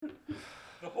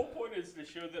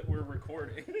show that we're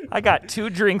recording. I got 2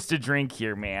 drinks to drink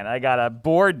here, man. I got a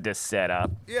board to set up.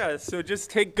 Yeah, so just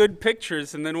take good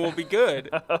pictures and then we'll be good.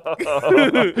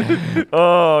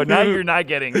 Oh, now you're not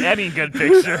getting any good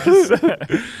pictures.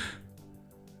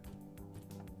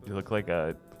 You look like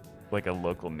a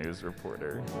local news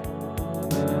reporter.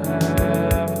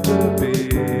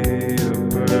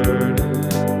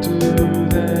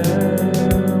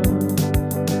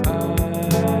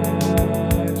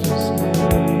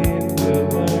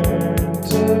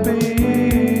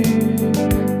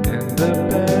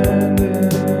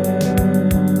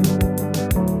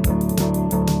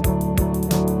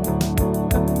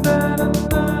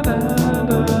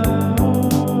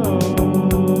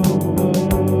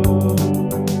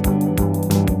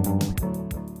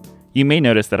 You may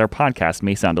notice that our podcast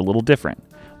may sound a little different.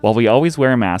 While we always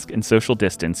wear a mask and social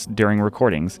distance during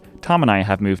recordings, Tom and I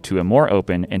have moved to a more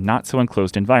open and not so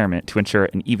enclosed environment to ensure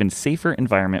an even safer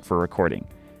environment for recording.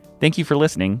 Thank you for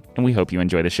listening, and we hope you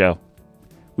enjoy the show.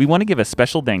 We want to give a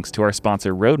special thanks to our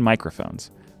sponsor, Rode Microphones.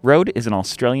 Rode is an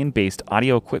Australian-based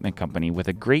audio equipment company with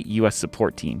a great U.S.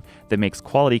 support team that makes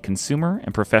quality consumer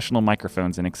and professional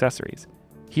microphones and accessories.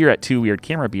 Here at Two Weird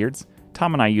Camera Beards,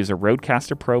 Tom and I use a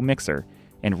Rodecaster Pro mixer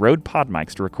and Rode Pod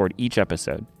mics to record each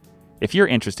episode. If you're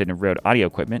interested in Rode audio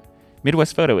equipment,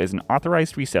 Midwest Photo is an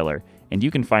authorized reseller, and you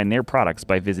can find their products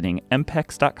by visiting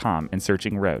mpex.com and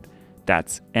searching Rode.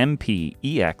 That's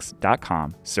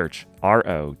mpex.com, search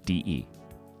RODE.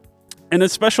 And a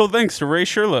special thanks to Ray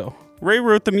Sherlow. Ray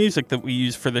wrote the music that we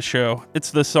use for the show.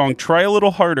 It's the song Try a Little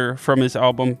Harder from his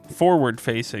album Forward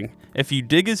Facing. If you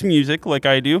dig his music like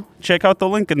I do, check out the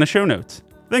link in the show notes.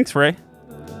 Thanks, Ray.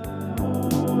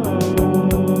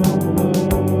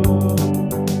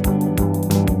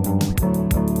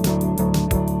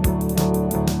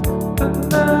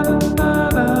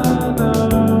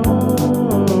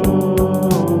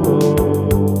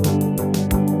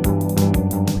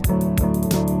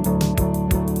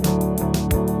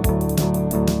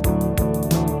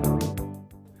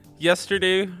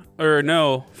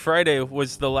 Friday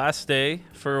was the last day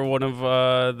for one of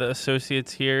the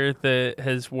associates here that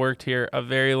has worked here a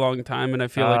very long time, and I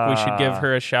feel like we should give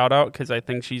her a shout out because I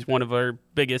think she's one of our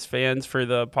biggest fans for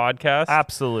the podcast.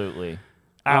 Absolutely.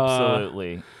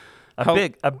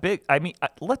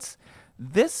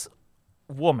 This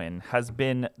woman has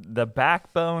been the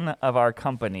backbone of our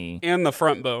company and the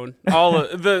front bone, all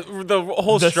of the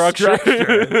whole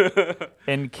structure.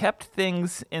 And kept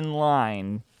things in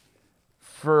line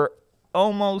for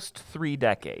almost 3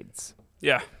 decades.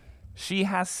 Yeah. She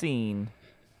has seen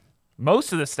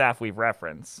most of the staff we've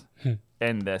referenced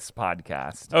in this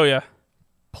podcast. Oh, yeah.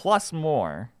 Plus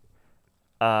more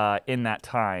in that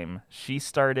time. She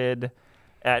started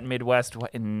at Midwest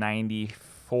in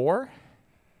 94?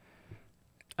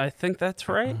 I think that's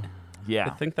right. Yeah.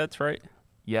 I think that's right.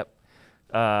 Yep.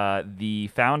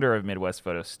 The founder of Midwest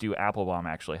Photo, Stu Applebaum,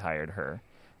 actually hired her.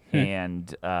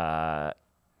 And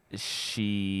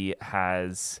she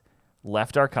has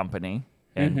left our company,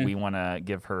 and we want to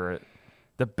give her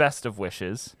the best of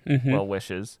wishes, well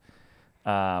wishes.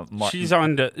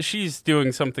 She's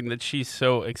doing something that she's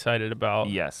so excited about.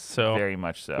 Yes, so very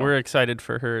much so. We're excited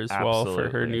for her as Absolutely. well, for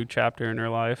her new chapter in her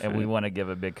life. And we want to give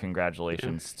a big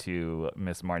congratulations to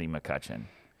Miss Marty McCutcheon.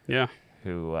 Yeah.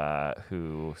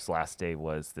 Whose last day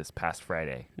was this past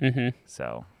Friday.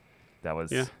 So that was...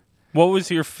 Yeah. What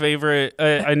was your favorite...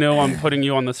 I know I'm putting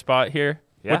you on the spot here.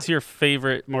 Yeah. What's your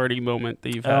favorite Marty moment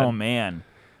that you've had? Oh, man.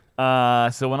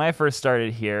 So when I first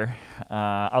started here,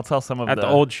 I'll tell some of At the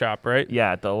old shop, right?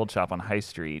 Yeah, at the old shop on High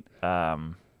Street.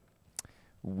 I'm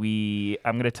going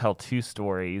to tell 2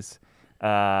 stories.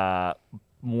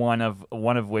 One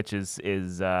of which is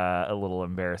a little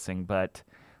embarrassing, but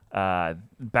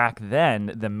back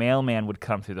then the mailman would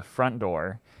come through the front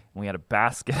door. We had a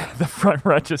basket at the front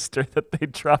register that they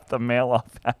dropped the mail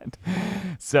off at.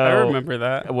 So I remember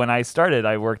that. When I started,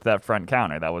 I worked that front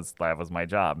counter. That was my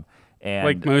job. And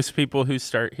like most people who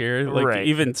start here, right.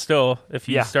 Even still, if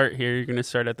you start here, you're going to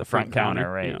start at the front counter.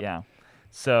 Right, yeah.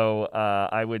 So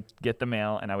I would get the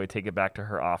mail, and I would take it back to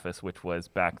her office, which was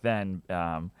back then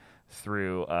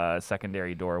through a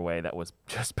secondary doorway that was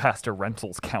just past a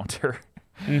rentals counter.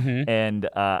 And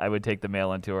I would take the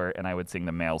mail into her, and I would sing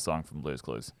the mail song from Blue's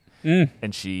Clues.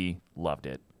 And she loved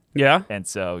it. Yeah? And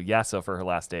so for her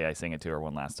last day, I sang it to her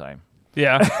one last time.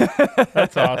 Yeah.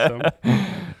 That's awesome.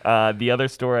 The other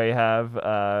story I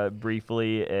have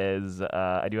briefly is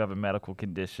I do have a medical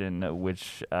condition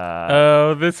which...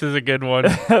 this is a good one.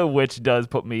 which does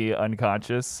put me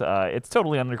unconscious. It's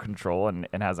totally under control and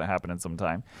hasn't happened in some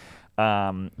time.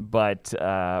 But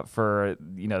for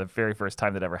the very first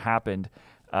time that ever happened,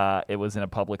 It was in a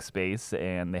public space,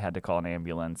 and they had to call an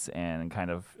ambulance and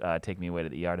kind of take me away to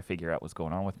the ER to figure out what's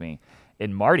going on with me.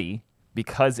 And Marty,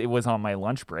 because it was on my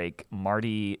lunch break,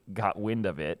 Marty got wind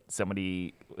of it.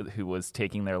 Somebody who was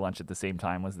taking their lunch at the same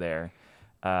time was there,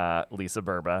 Lisa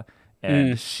Burba.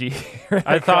 And she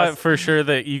I thought for sure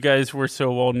that you guys were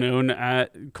so well known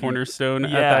at Cornerstone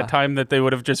at that time that they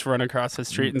would have just run across the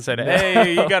street and said,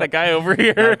 "Hey, you got a guy over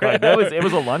here." It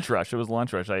was a lunch rush. It was a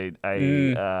lunch rush.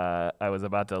 I was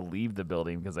about to leave the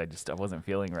building because I wasn't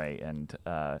feeling right. And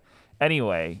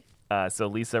anyway, so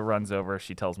Lisa runs over.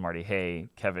 She tells Marty, "Hey,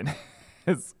 Kevin,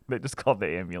 they just called the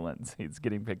ambulance. He's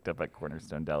getting picked up at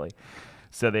Cornerstone Deli."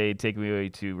 So they take me away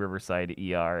to Riverside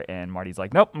ER, and Marty's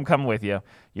like, "Nope, I'm coming with you.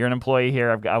 You're an employee here.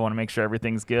 I want to make sure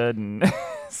everything's good." And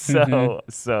so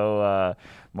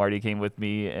Marty came with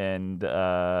me and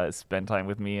spent time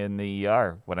with me in the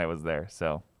ER when I was there.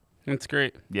 So that's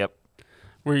great. Yep.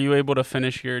 Were you able to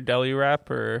finish your deli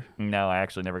wrap or? No, I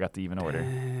actually never got to even order.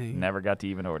 Dang. Never got to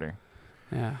even order.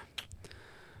 Yeah.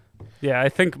 Yeah, I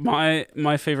think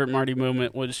my favorite Marty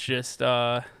moment was just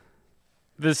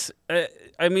this.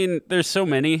 I mean, there's so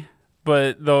many,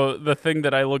 but the thing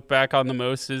that I look back on the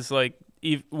most is like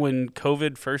when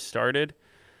COVID first started,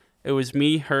 it was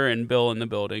me, her, and Bill in the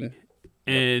building,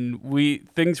 and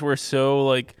things were so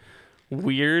like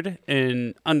weird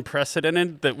and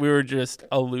unprecedented that we were just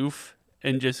aloof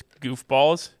and just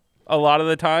goofballs a lot of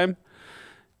the time.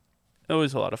 It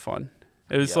was a lot of fun.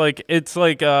 It was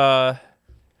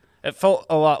it felt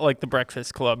a lot like the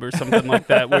Breakfast Club or something like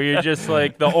that, where you're just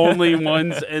like the only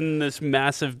ones in this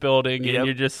massive building, and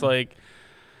you're just like,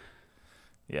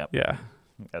 yeah,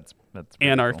 that's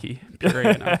anarchy, pure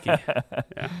anarchy.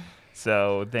 Yeah.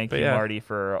 So thank you, Marty,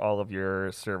 for all of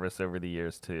your service over the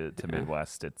years to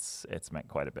Midwest. It's meant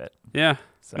quite a bit. Yeah,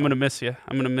 so. I'm gonna miss you.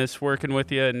 I'm gonna miss working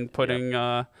with you and putting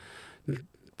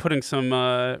some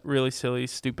really silly,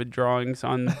 stupid drawings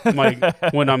on my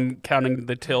when I'm counting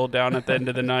the till down at the end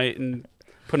of the night and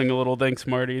putting a little thanks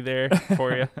Marty there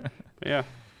for you. Yeah.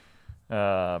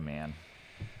 Oh man.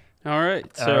 All right.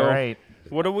 So all right.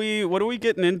 What are we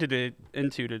getting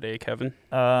into today, Kevin?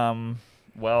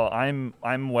 Well,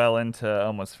 I'm well into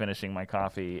almost finishing my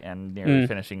coffee and nearly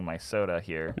finishing my soda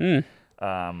here.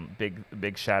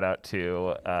 Big shout out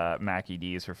to Mackie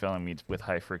D's for filling me with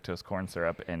high fructose corn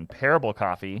syrup and Parable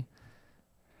coffee.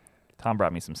 Tom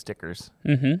brought me some stickers.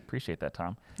 Appreciate that,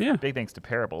 Tom. Yeah. Big thanks to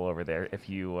Parable over there. If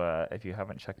you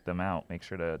haven't checked them out, make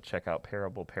sure to check out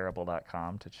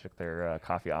parable.com to check their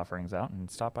coffee offerings out and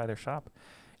stop by their shop.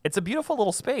 It's a beautiful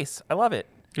little space. I love it.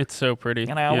 It's so pretty.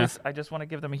 And I just want to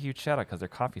give them a huge shout out because their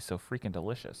coffee's so freaking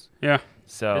delicious. Yeah.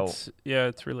 So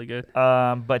it's really good.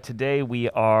 But today we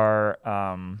are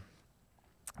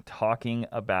talking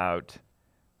about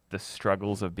the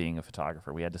struggles of being a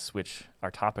photographer. We had to switch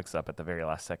our topics up at the very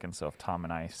last second, so if Tom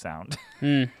and I sound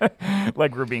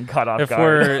like we're being caught off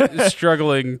guard. If we're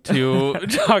struggling to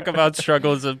talk about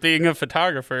struggles of being a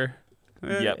photographer,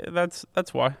 that's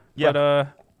why. Yeah. But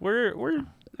we're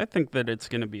I think that it's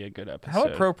going to be a good episode. How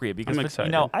appropriate, because I'm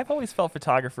excited. I've always felt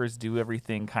photographers do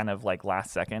everything kind of like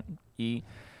last second.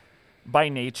 By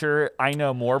nature, I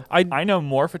know more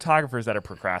photographers that are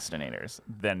procrastinators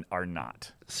than are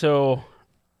not. So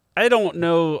I don't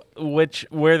know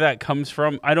where that comes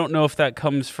from. I don't know if that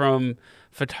comes from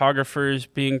photographers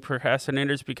being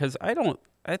procrastinators, because I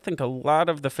think a lot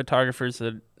of the photographers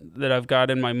that I've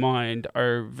got in my mind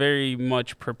are very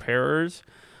much preparers,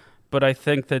 but I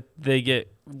think that they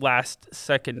get last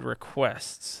second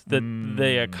requests that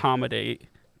they accommodate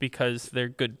because they're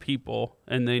good people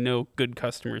and they know good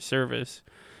customer service,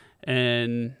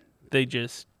 and they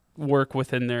just work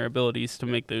within their abilities to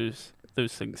make those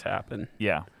things happen.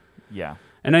 Yeah.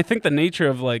 And I think the nature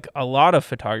of like a lot of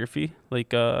photography,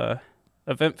 like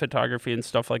event photography and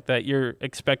stuff like that, you're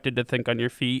expected to think on your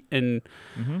feet and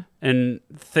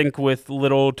think with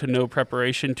little to no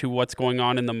preparation to what's going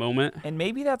on in the moment. And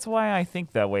maybe that's why I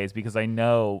think that way, is because I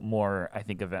know more, I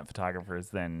think, event photographers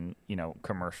than,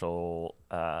 commercial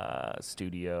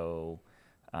studio,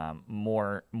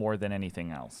 more than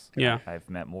anything else. Yeah. I've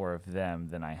met more of them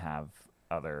than I have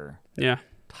other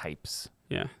types.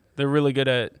 Yeah. They're really good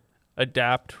at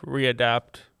adapt,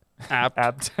 readapt,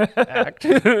 act.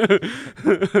 Are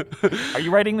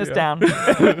you writing this down?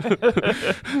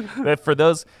 For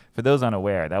those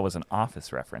unaware, that was an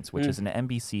Office reference, which is an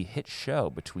NBC hit show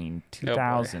between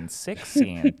 2006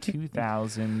 and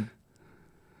 2000.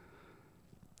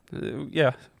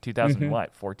 2000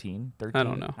 what? 14, 13? I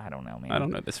don't know. I don't know, man. I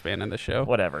don't know the span of the show.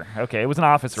 Whatever. Okay, it was an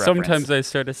Office reference. Sometimes I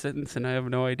start a sentence and I have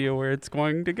no idea where it's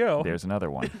going to go. There's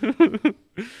another one.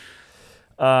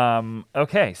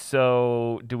 Okay,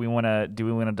 so do we want to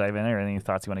dive in, or any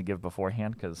thoughts you want to give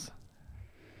beforehand? Because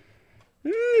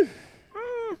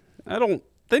I don't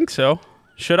think so.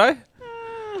 Should I?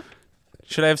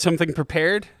 Should I have something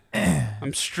prepared?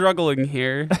 I'm struggling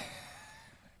here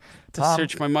to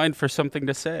search my mind for something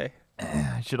to say.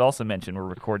 I should also mention we're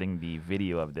recording the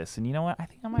video of this, and you know what? I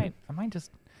think I might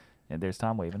just. Yeah, there's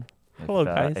Tom waving. Hello,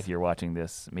 guys. If you're watching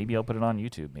this, maybe I'll put it on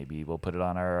YouTube. Maybe we'll put it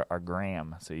on our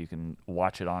gram so you can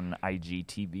watch it on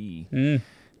IGTV.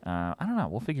 I don't know.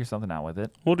 We'll figure something out with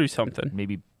it. We'll do something.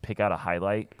 Maybe pick out a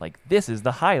highlight. Like, this is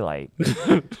the highlight.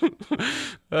 And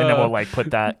then we'll, like,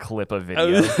 put that clip of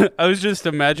video. I was just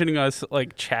imagining us,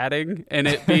 like, chatting and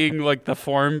it being, like, the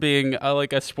form being,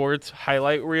 like, a sports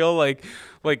highlight reel. Like,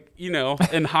 you know,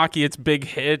 in hockey it's big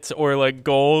hits or, like,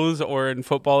 goals, or in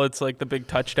football it's, like, the big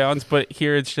touchdowns. But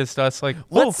here it's just us, like,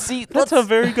 that's a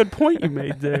very good point you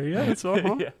made there. Yeah, it's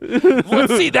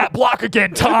Let's see that block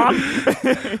again, Tom.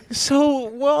 So,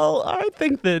 well, I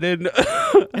think that in...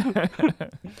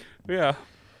 Yeah.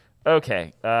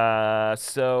 Okay.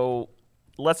 So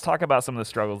let's talk about some of the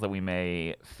struggles that we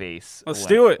may face. Let's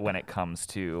do it. When it comes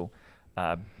to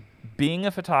being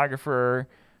a photographer,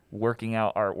 working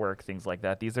out artwork, things like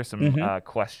that. These are some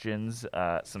questions,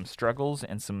 some struggles,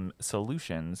 and some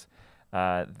solutions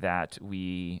that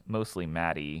we, mostly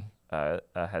Maddie,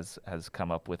 has come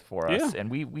up with for us. And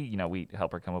we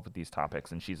help her come up with these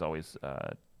topics, and she's always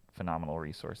a phenomenal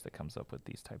resource that comes up with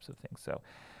these types of things. So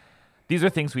these are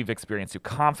things we've experienced through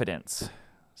confidence.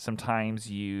 Sometimes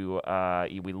we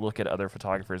look at other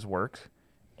photographers' work,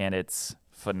 and it's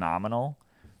phenomenal.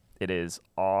 It is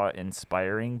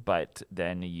awe-inspiring, but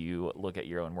then you look at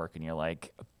your own work, and you're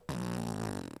like...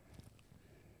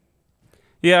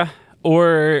 Yeah,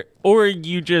 or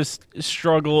you just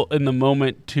struggle in the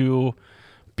moment to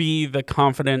be the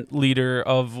confident leader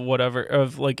of whatever,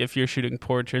 of, like, if you're shooting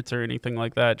portraits or anything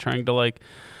like that, trying to, like,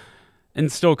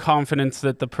 instill confidence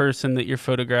that the person that you're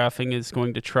photographing is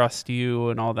going to trust you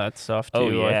and all that stuff too. Oh,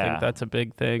 yeah. I think that's a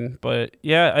big thing. But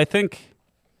yeah, I think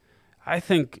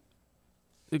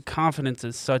confidence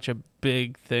is such a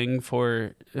big thing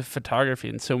for photography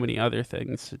and so many other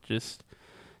things. Just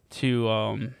to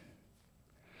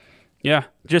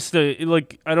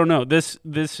like, I don't know, this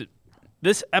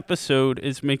episode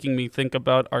is making me think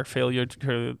about our failure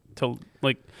to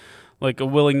like a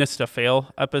willingness to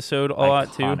fail episode a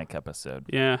lot too. Iconic episode.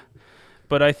 Yeah.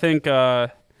 But I think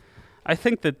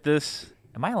that this...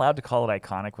 Am I allowed to call it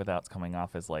iconic without coming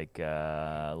off as, like,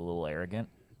 a little arrogant?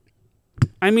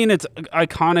 I mean, it's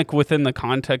iconic within the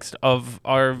context of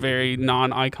our very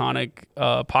non-iconic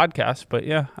podcast, but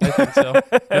yeah, I think so.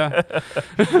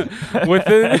 Yeah.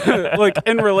 Within, like,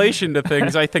 in relation to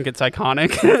things, I think it's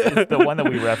iconic. It's the one that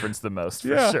we reference the most,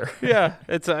 for sure. Yeah,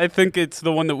 I think it's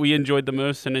the one that we enjoyed the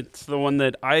most, and it's the one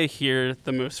that I hear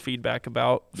the most feedback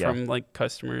about from, like,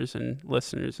 customers and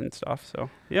listeners and stuff. So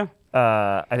yeah.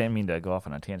 I didn't mean to go off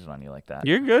on a tangent on you like that.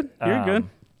 You're good. You're good.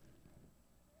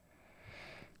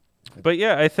 But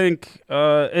yeah, I think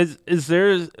are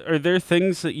there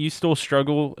things that you still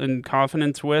struggle in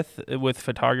confidence with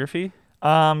photography?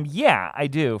 Yeah, I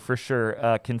do, for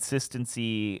sure.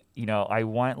 Consistency, I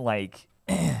want, like,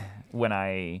 when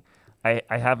I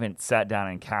haven't sat down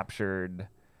and captured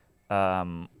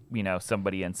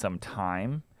somebody in some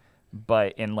time,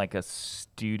 but in, like, a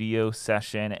studio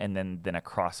session and then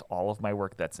across all of my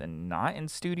work that's not in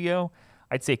studio,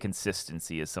 I'd say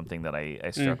consistency is something that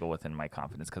I struggle with in my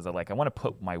confidence, because I want to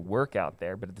put my work out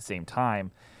there, but at the same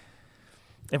time,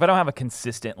 if I don't have a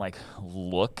consistent, like,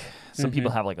 look, some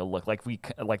people have, like, a look, like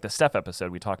the Steph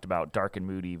episode, we talked about dark and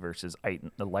moody versus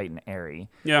light and airy,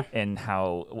 and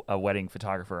how a wedding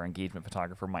photographer or engagement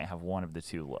photographer might have one of the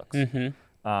two looks.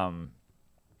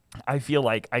 I feel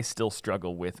like I still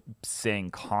struggle with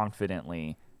saying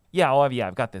confidently,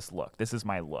 I've got this look. This is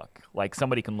my look. Like,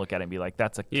 somebody can look at it and be like,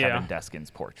 that's a Kevin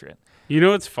Deskins portrait. You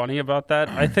know what's funny about that?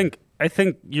 I think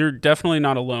you're definitely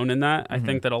not alone in that. I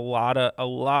think that a lot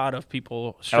of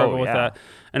people struggle with that.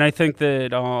 And I think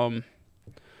that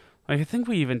I think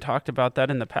we even talked about that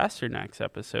in the Pasternak's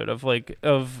episode of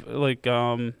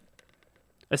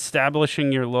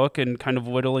establishing your look and kind of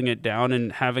whittling it down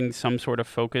and having some sort of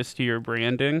focus to your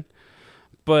branding.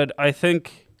 But I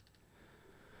think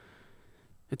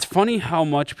it's funny how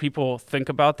much people think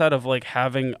about that, of, like,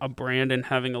 having a brand and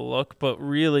having a look, but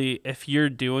really, if you're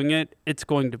doing it, it's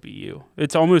going to be you.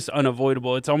 It's almost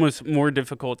unavoidable. It's almost more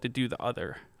difficult to do the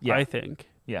other, I think.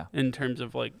 Yeah. In terms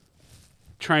of, like,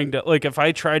 trying to, like, if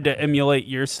I tried to emulate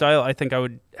your style, I think I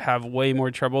would have way more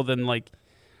trouble than, like,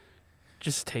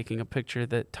 just taking a picture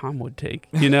that Tom would take,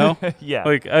 you know? Yeah.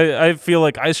 Like, I feel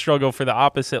like I struggle for the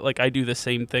opposite. Like, I do the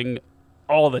same thing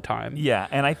all the time. Yeah,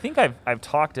 and I think I've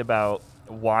talked about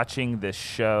watching this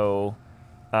show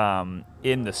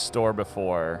in the store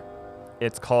before.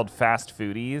 It's called Fast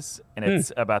Foodies, and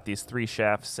it's about these 3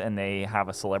 chefs, and they have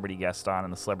a celebrity guest on,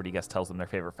 and the celebrity guest tells them their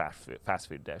favorite fast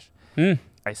food dish.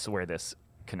 I swear this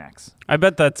connects. I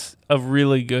bet that's a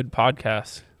really good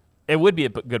podcast. It would be a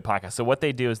good podcast. So what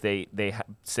they do is they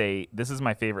say, "This is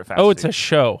my favorite fast food." Oh, it's a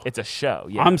show. It's a show.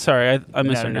 Yeah. I'm sorry, I No,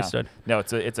 misunderstood. No,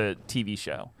 it's a TV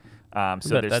show.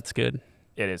 So that's good.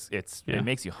 It is. Yeah. It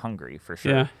makes you hungry for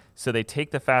sure. Yeah. So they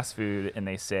take the fast food and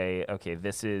they say, "Okay,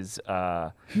 this is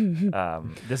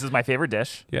this is my favorite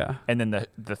dish." Yeah. And then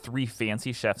the 3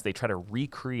 fancy chefs, they try to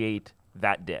recreate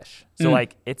that dish. So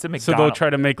like it's a So McDonald's. they'll try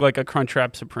to make like a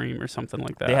Crunchwrap Supreme or something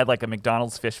like that. They had like a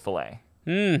McDonald's fish fillet.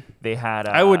 They had.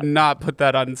 I would not put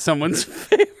that on someone's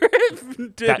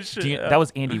favorite dish. That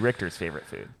was Andy Richter's favorite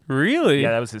food. Really?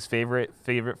 Yeah, that was his favorite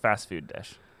fast food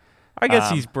dish. I guess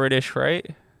he's British,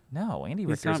 right? No, Andy He's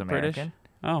Richter's not British. American.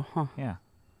 Oh, huh. Yeah.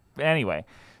 But anyway,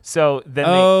 so then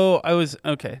I was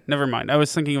okay. Never mind. I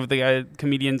was thinking of the guy,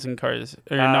 comedians in cars,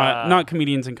 or not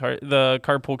comedians in cars. The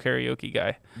carpool karaoke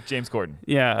guy. James Corden.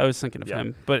 Yeah, I was thinking of Yeah.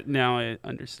 him, but now I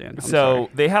understand. I'm So sorry.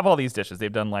 they have all these dishes.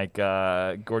 They've done like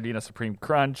Gordita Supreme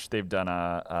Crunch. They've done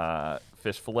a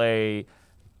fish fillet,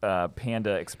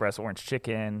 Panda Express orange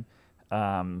chicken,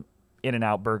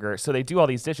 In-N-Out burger. So they do all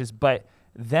these dishes, but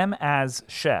them as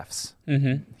chefs,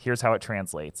 here's how it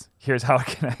translates. Here's how it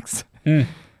connects.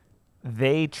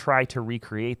 They try to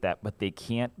recreate that, but they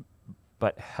can't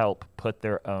but help put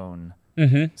their own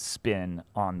spin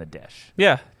on the dish.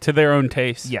 Yeah, to their own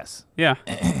taste. Yes. Yeah,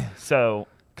 So,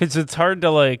 because it's hard to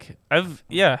like.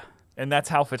 and that's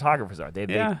how photographers are.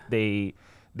 They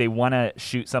want to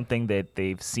shoot something that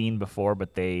they've seen before,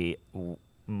 but they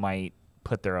might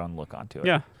put their own look onto it.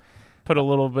 Yeah. Put a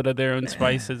little bit of their own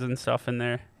spices and stuff in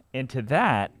there. Into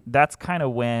that's kind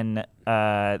of when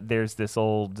there's this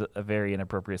old, very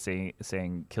inappropriate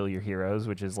saying, "Kill your heroes,"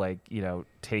 which is like,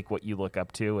 take what you look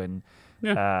up to and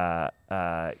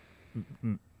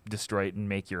destroy it and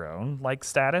make your own like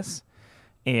status.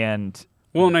 And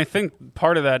Well, and I think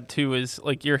part of that too is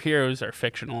like your heroes are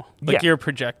fictional. Like Yeah. you're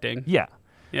projecting. yeah,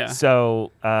 Yeah.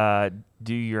 so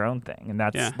do your own thing, and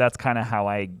Yeah. that's kind of how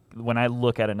when I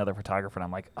look at another photographer and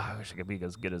I'm like, oh, I wish I could be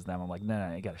as good as them. I'm like,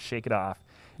 no, you got to shake it off.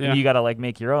 Yeah. And you got to like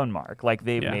make your own mark, like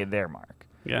they've Yeah. made their mark.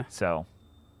 Yeah. So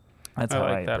that's I how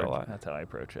like that a approach lot. That's how I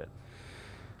approach it.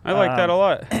 I like that a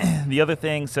lot. The other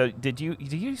thing, so did you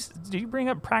bring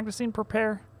up practice and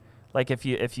prepare? Like if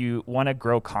you want to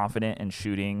grow confident in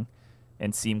shooting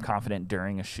and seem confident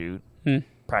during a shoot,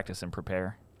 practice and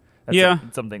prepare. That's Yeah.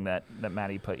 something that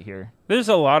Maddie put here. There's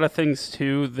a lot of things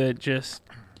too that just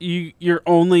you're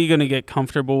only gonna get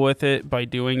comfortable with it by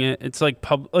doing it. It's like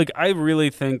I really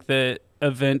think that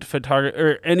event photography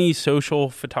or any social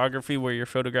photography where you're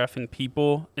photographing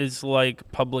people is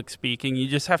like public speaking. You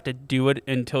just have to do it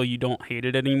until you don't hate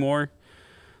it anymore.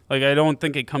 Like I don't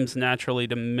think it comes naturally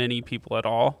to many people at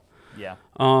all. Yeah.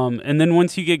 And then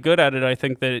once you get good at it, I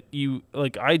think that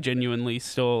I genuinely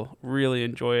still really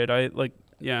enjoy it.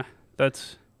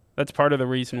 That's part of the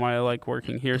reason why I like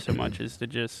working here so much is to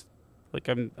just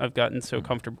I've gotten so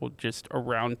comfortable just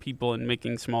around people and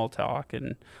making small talk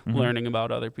and learning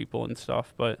about other people and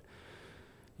stuff. But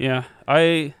yeah,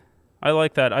 I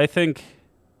like that. I think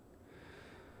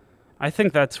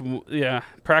that's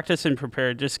practice and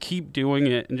prepare. Just keep doing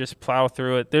it and just plow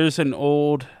through it. There's an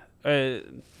old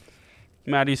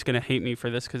Maddie's going to hate me for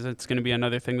this because it's going to be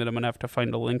another thing that I'm going to have to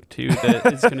find a link to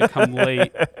that is going to come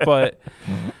late. But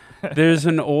there's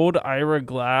an old Ira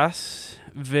Glass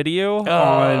video on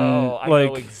I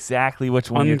know exactly which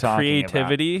one you're talking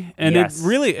creativity. about. And Yes.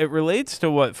 it relates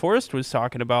to what Forrest was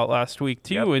talking about last week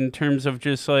too, Yep. in terms of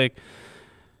just like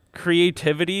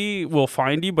creativity will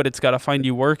find you, but it's got to find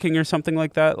you working or something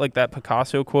like that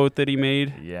Picasso quote that he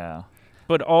made. Yeah.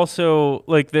 But also,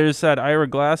 like, there's that Ira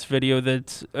Glass video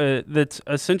that's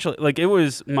essentially, like, it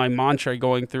was my mantra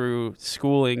going through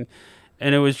schooling,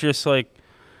 and it was just like,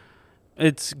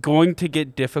 it's going to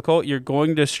get difficult. You're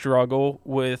going to struggle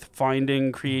with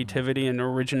finding creativity and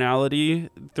originality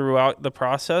throughout the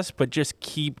process, but just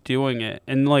keep doing it.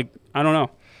 And, like, I don't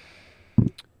know.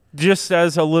 Just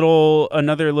as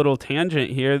another little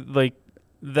tangent here, like,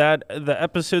 the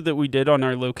episode that we did on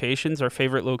our locations, our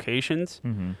favorite locations,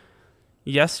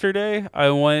 yesterday,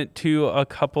 I went to a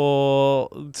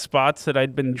couple spots that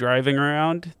I'd been driving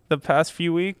around the past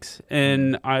few weeks,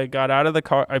 and I got out of the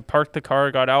car. I parked the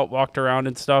car, got out, walked around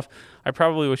and stuff. I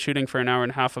probably was shooting for an hour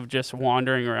and a half of just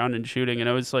wandering around and shooting, and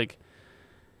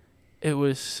it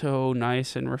was so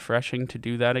nice and refreshing to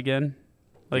do that again.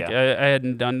 Like Yeah. I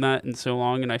hadn't done that in so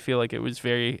long, and I feel like it was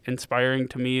very inspiring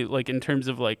to me. Like in terms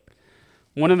of like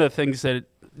one of the things that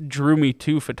drew me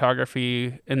to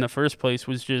photography in the first place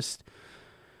was just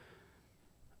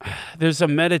there's a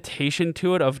meditation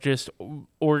to it of just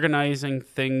organizing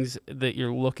things that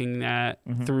you're looking at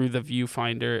through the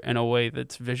viewfinder in a way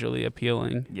that's visually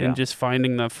appealing, and just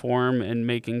finding the form and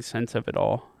making sense of it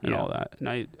all and all that.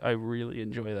 And I really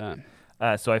enjoy that.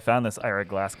 So I found this Ira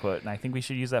Glass quote, and I think we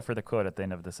should use that for the quote at the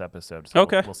end of this episode. So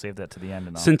Okay. we'll save that to the end.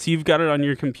 And Since you've got it on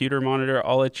your computer monitor,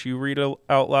 I'll let you read it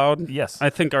out loud. Yes.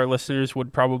 I think our listeners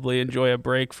would probably enjoy a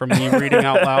break from me reading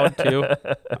out loud too.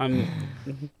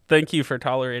 Thank you for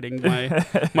tolerating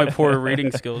my poor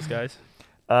reading skills, guys.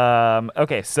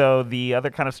 Okay, so the other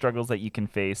kind of struggles that you can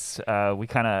face,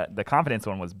 the confidence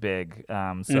one was big.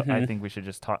 So I think we should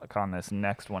just talk on this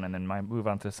next one and then move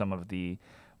on to some of the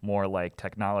more like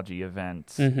technology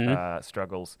event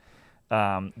struggles.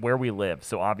 Where we live.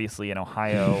 So obviously in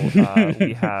Ohio,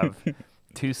 we have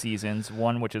 2 seasons,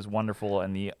 one which is wonderful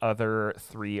and the other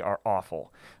 3 are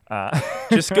awful.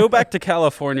 Just go back to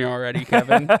California already,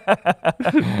 Kevin.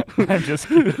 I'm just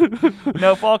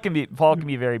no, fall can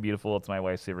be very beautiful. It's my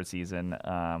wife's favorite season.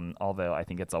 Although I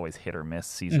think it's always hit or miss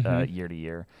season, year to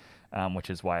year. Which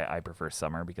is why I prefer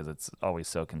summer because it's always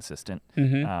so consistent,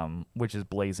 which is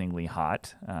blazingly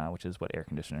hot, which is what air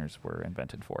conditioners were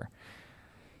invented for.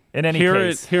 In any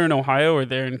case, here in Ohio or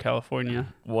there in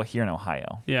California? Well, here in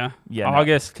Ohio. Yeah. Yeah.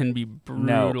 August can be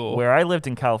brutal. No, where I lived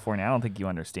in California, I don't think you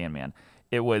understand, man.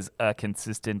 It was a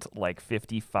consistent like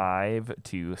 55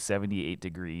 to 78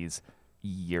 degrees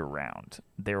year round.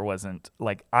 There wasn't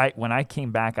like when I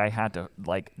came back, I had to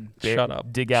like dig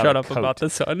out. Shut up about the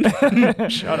sun.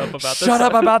 Shut up about the sun. Shut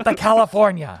up about the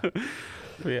California.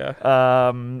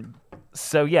 Yeah.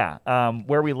 So yeah,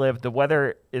 where we live, the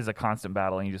weather is a constant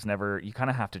battle, and you kind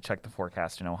of have to check the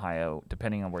forecast in Ohio.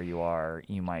 Depending on where you are,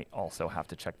 you might also have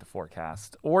to check the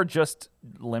forecast, or just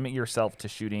limit yourself to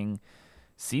shooting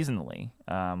seasonally.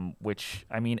 Which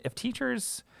I mean, if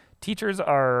teachers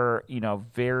are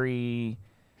very,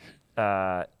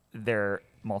 they're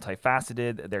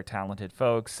multifaceted, they're talented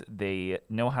folks. They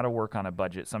know how to work on a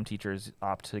budget. Some teachers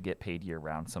opt to get paid year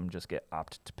round. Some just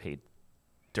opt to paid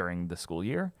during the school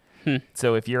year.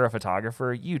 So if you're a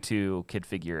photographer, you too could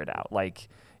figure it out. Like,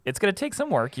 it's going to take some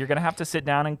work. You're going to have to sit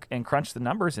down and crunch the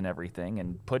numbers and everything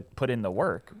and put in the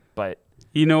work. But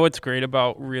you know what's great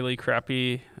about really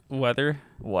crappy weather?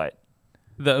 What?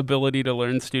 The ability to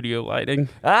learn studio lighting.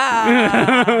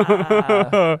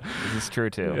 This is true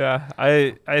too. Yeah,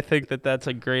 I think that's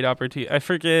a great opportunity. I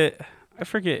forget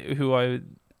who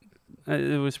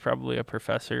it was probably a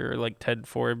professor or like Ted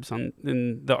Forbes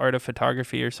in the art of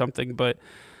photography or something. But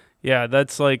yeah,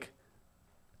 that's like,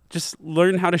 just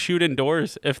learn how to shoot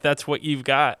indoors if that's what you've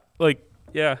got. Like,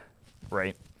 yeah.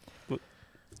 Right.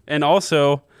 And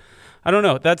also, I don't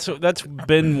know, that's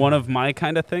been one of my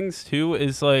kind of things too,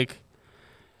 is like,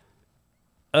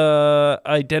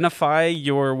 identify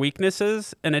your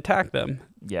weaknesses and attack them.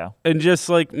 Yeah. And just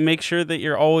like make sure that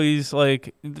you're always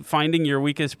like finding your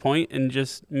weakest point and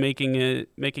just making it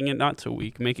not so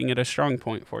weak, making it a strong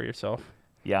point for yourself.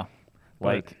 Yeah.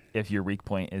 Like if your weak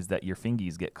point is that your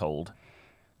fingies get cold,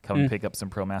 come and pick up some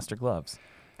ProMaster gloves.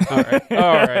 All right.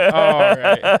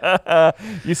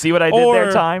 You see what I did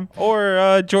there, Time?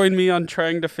 Or join me on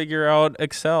trying to figure out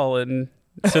Excel and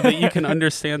so that you can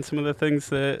understand some of the things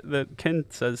that Ken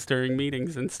says during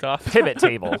meetings and stuff. Pivot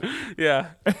table. Yeah.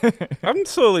 I'm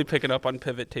slowly picking up on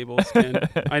pivot tables, Ken.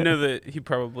 I know that he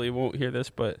probably won't hear this,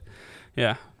 but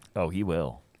yeah. Oh, he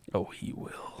will.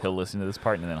 He'll listen to this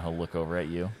part and then he'll look over at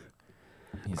you.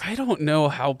 I don't know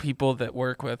how people that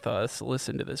work with us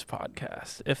listen to this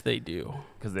podcast, if they do.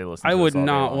 Because they listen I to would us all day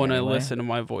not long want to anyway. listen to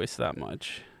my voice that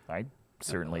much. I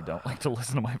certainly don't like to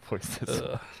listen to my voices.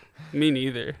 Me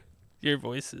neither. Your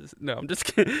voices. No, I'm just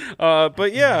kidding.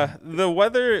 But yeah, the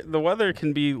weather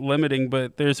can be limiting,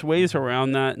 but there's ways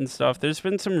around that and stuff. There's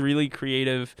been some really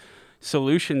creative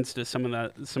solutions to some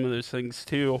of those things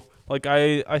too. Like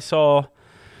I saw,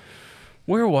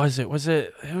 where was it?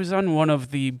 It was on one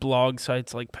of the blog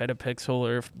sites like Petapixel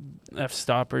or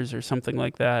F-Stoppers or something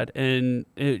like that. And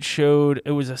it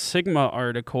was a Sigma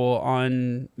article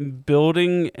on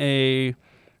building a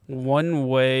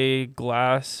one-way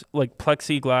glass, like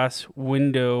plexiglass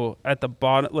window at the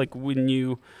bottom. Like when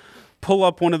you pull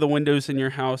up one of the windows in your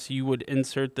house, you would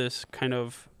insert this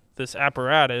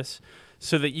apparatus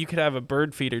so that you could have a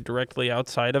bird feeder directly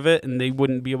outside of it and they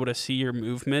wouldn't be able to see your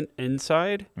movement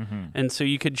inside. Mm-hmm. And so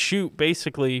you could shoot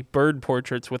basically bird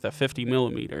portraits with a 50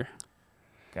 millimeter.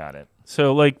 Got it.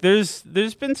 So like there's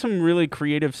been some really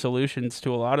creative solutions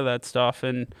to a lot of that stuff.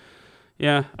 And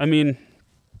yeah, I mean,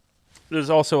 There's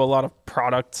also a lot of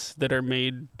products that are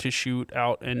made to shoot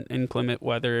out in inclement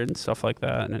weather and stuff like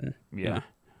that. And yeah.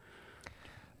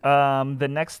 The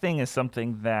next thing is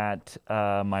something that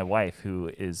my wife,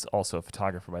 who is also a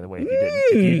photographer, by the way,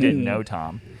 if you didn't know,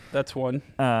 Tom. That's one.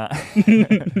 For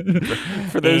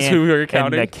those who are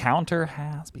counting. And the counter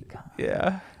has begun.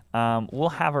 Yeah. We'll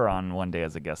have her on one day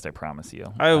as a guest, I promise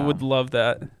you. I would love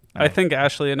that. I think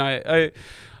Ashley and I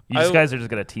you guys are just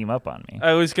going to team up on me.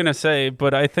 I was going to say,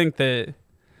 but I think that,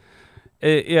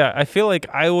 I feel like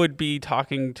I would be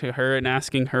talking to her and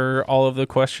asking her all of the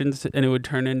questions, and it would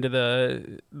turn into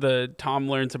the Tom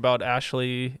Learns About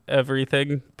Ashley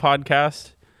Everything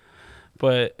podcast.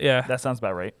 But yeah. That sounds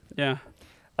about right. Yeah.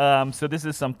 So this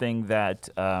is something that,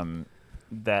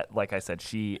 like I said,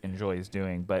 she enjoys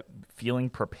doing, but feeling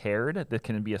prepared, that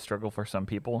can be a struggle for some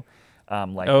people.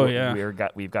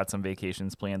 We've got some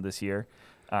vacations planned this year.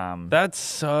 That's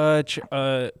such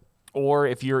a... Or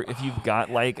if you've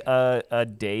got like a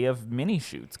day of mini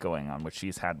shoots going on, which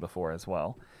she's had before as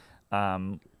well.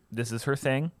 This is her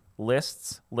thing: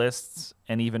 lists,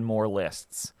 and even more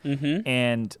lists. Mm-hmm.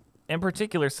 And in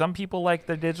particular, some people like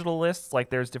the digital lists. Like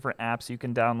there's different apps you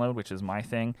can download, which is my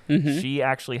thing. Mm-hmm. She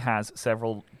actually has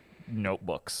several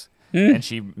notebooks. And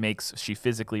she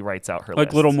physically writes out her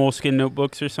like lists. little Moleskine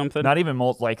notebooks or something. Not even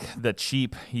like the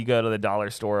cheap. You go to the dollar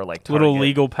store, like Target, little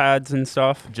legal pads and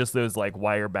stuff. Just those like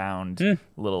wire bound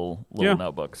little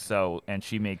notebooks. So and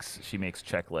she makes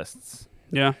checklists.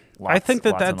 Yeah, I think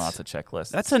that's lots of checklists.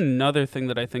 That's another thing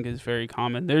that I think is very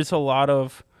common. There's a lot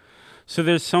of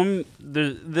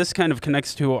this kind of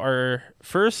connects to our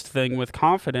first thing with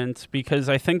confidence, because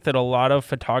I think that a lot of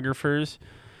photographers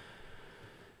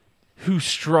who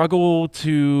struggle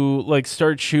to like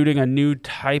start shooting a new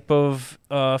type of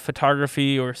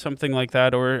photography or something like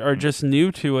that, or are just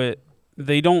new to it,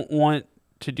 they don't want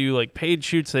to do like paid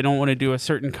shoots. They don't want to do a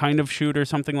certain kind of shoot or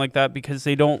something like that, because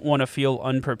they don't want to feel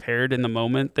unprepared in the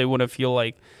moment. They want to feel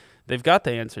like they've got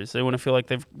the answers. They want to feel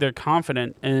like they're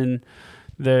confident and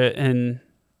they're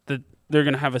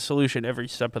going to have a solution every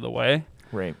step of the way.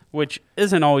 Right. Which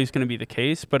isn't always going to be the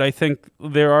case, but I think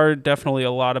there are definitely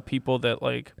a lot of people that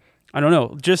like, I don't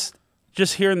know, just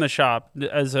here in the shop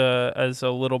as a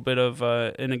little bit of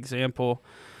an example,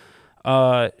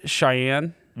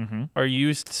 Cheyenne, our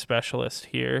used specialist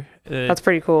here. That's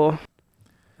pretty cool.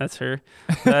 That's her.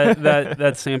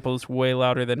 That sample is way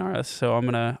louder than ours, so I'm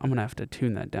gonna have to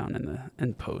tune that down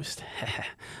in post.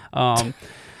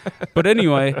 But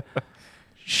anyway,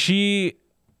 she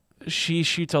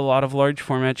shoots a lot of large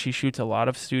format. She shoots a lot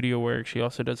of studio work. She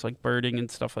also does like birding and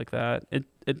stuff like that.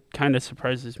 It kind of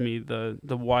surprises me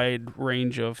the wide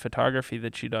range of photography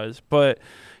that she does. But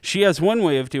she has one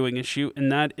way of doing a shoot,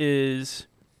 and that is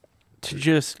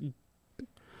to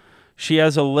she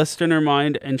has a list in her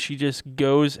mind, and she just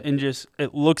goes and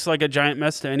it looks like a giant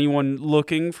mess to anyone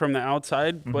looking from the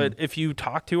outside. Mm-hmm. But if you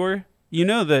talk to her, you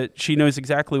know that she knows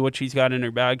exactly what she's got in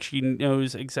her bag. She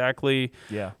knows exactly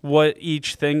what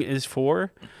each thing is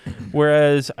for.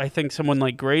 Whereas I think someone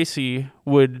like Gracie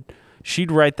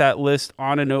she'd write that list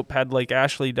on a notepad like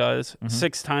Ashley does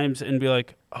 6 times and be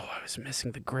like, oh, I was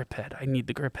missing the grip head. I need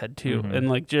the grip head too. And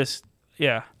like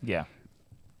Yeah.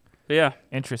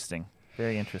 Interesting.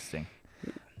 Very interesting.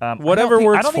 Whatever works for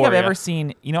you. I don't think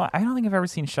I've ever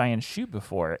seen Cheyenne shoot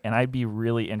before, and I'd be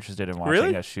really interested in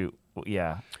watching a shoot.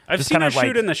 Yeah, I've seen her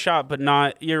shoot in the shop, but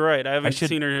not. You're right. I haven't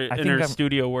seen her in her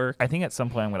studio work. I think at some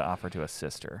point I'm going to offer to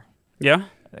assist her. Yeah,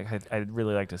 I'd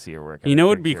really like to see her work. You know,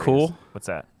 what'd be cool. What's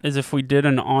that? Is if we did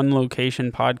an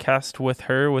on-location podcast with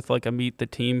her, with like a Meet the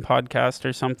Team podcast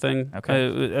or something.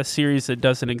 Okay, a series that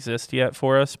doesn't exist yet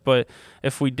for us, but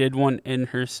if we did one in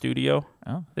her studio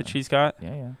that she's got.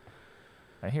 Yeah,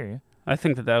 I hear you. I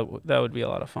think that would be a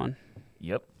lot of fun.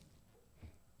 Yep.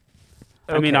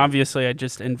 I mean, obviously, I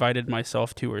just invited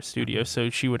myself to her studio, so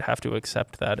she would have to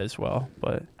accept that as well.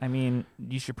 But I mean,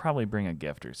 you should probably bring a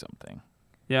gift or something.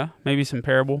 Yeah, maybe some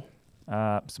Parable.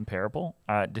 Some Parable.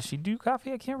 Does she do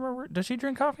coffee? I can't remember. Does she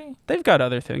drink coffee? They've got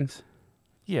other things.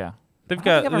 Yeah, they've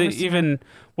got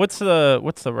what's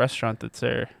the restaurant that's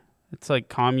there? It's like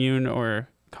Commune or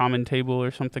Common Table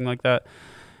or something like that.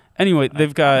 Anyway,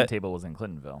 they've got Common Table was in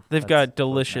Clintonville. They've got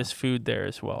delicious food there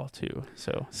as well too.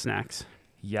 So snacks.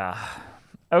 Yeah.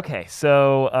 Okay,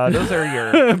 so those are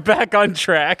your back on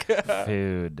track.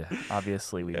 Food.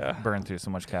 Obviously, we burned through so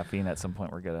much caffeine. At some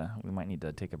point, we might need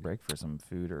to take a break for some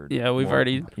food or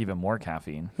even more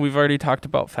caffeine. We've already talked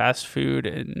about fast food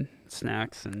and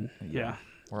snacks and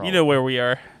you know where we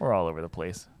are. We're all over the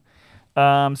place.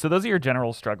 So those are your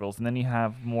general struggles, and then you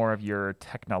have more of your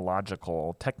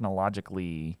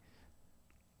technologically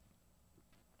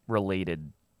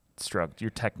related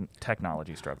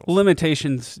technology struggles.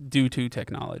 Limitations due to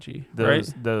technology, right?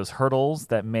 Those hurdles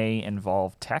that may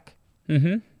involve tech.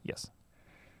 Mm-hmm. Yes.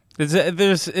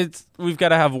 We've got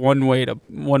to have one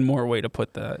more way to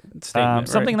put that statement.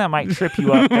 Something right? that might trip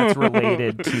you up that's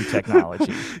related to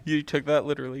technology. You took that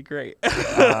literally great.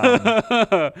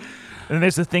 And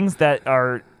there's the things that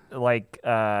are like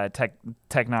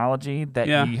technology that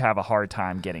you have a hard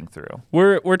time getting through.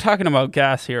 We're talking about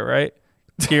gas here, right?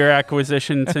 Gear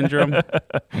acquisition syndrome.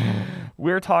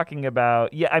 We're talking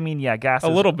about gas. A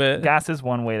little bit. Gas is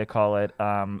one way to call it.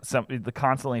 The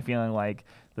constantly feeling like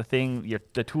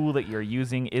the tool that you're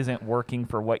using isn't working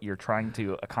for what you're trying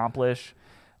to accomplish.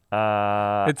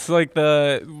 It's like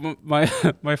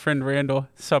my friend Randall,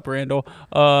 Sup Randall.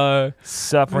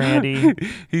 Sup Randy.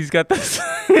 He's got this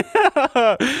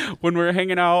when we're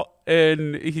hanging out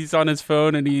and he's on his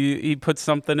phone and he puts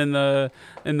something in the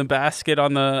basket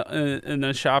on in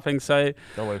the shopping site.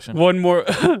 The lotion.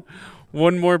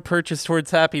 One more purchase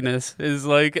towards happiness is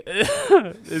like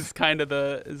is kind of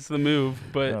the move,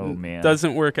 but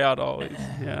doesn't work out always.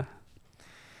 Yeah.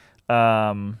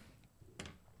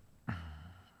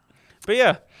 But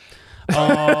yeah,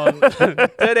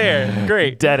 dead air,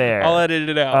 great. Dead air. I'll edit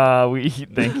it out.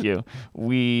 Thank you.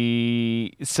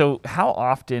 So how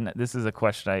often? This is a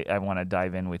question I want to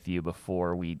dive in with you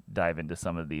before we dive into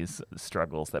some of these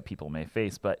struggles that people may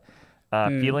face. But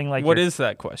feeling like what is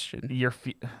that question? You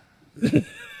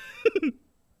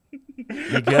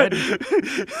good?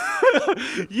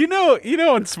 You know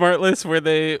on SmartList where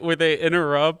they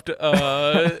interrupt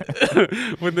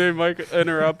when they might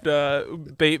interrupt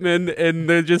Bateman and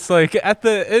they're just like, at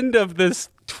the end of this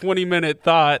 20-minute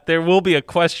thought there will be a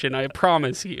question, I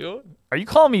promise you. Are you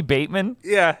calling me Bateman?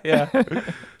 Yeah.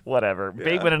 Whatever. Yeah.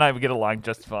 Bateman and I would get along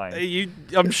just fine.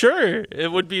 I'm sure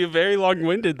it would be very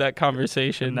long-winded, that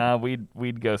conversation. Nah, we'd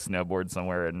go snowboard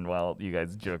somewhere and while you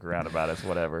guys joke around about us,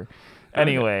 whatever.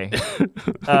 Anyway,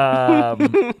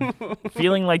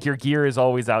 feeling like your gear is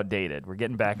always outdated. We're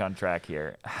getting back on track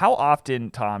here. How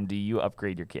often, Tom, do you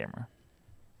upgrade your camera?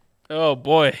 Oh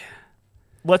boy.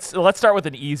 Let's start with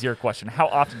an easier question. How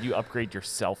often do you upgrade your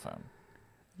cell phone?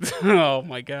 Oh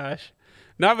my gosh.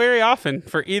 Not very often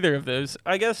for either of those.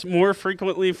 I guess more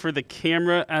frequently for the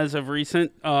camera as of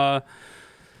recent. You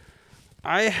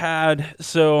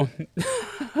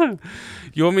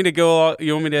want me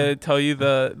to tell you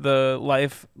the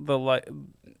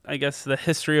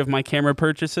history of my camera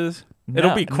purchases?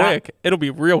 It'll be quick. It'll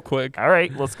be real quick. All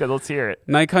right, let's go. Let's hear it.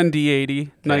 Nikon D80,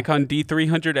 okay. Nikon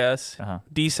D300S,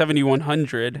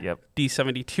 D7100, yep.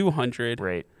 D7200.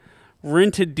 Right.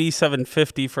 Rented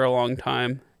D750 for a long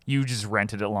time. You just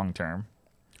rented it long term?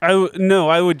 No,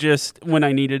 I would just, when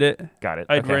I needed it. Got it.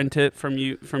 I'd rent it from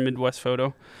Midwest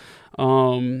Photo.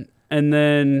 And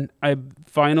then I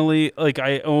finally,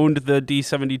 I owned the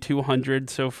D7200,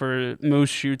 so for most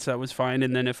shoots that was fine.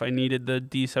 And then if I needed the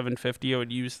D750, I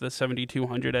would use the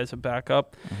 7200 as a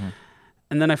backup. Mm-hmm.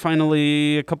 And then I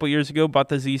finally, a couple years ago, bought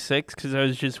the Z6 because I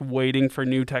was just waiting for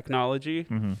new technology.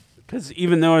 Because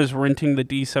even though I was renting the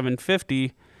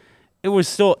D750,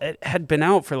 it had been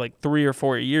out for 3 or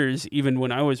 4 years, even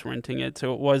when I was renting it.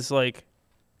 So it was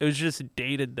just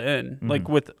dated then,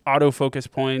 with autofocus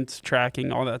points,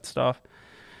 tracking, all that stuff.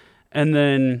 And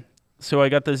then, so I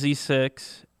got the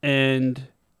Z6, and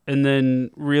then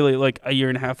really a year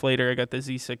and a half later, I got the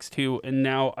Z6 II, and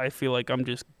now I feel like I'm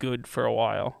just good for a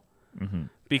while. Mm-hmm.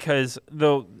 Because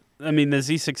the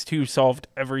Z6 II solved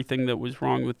everything that was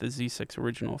wrong with the Z6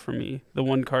 original for me. The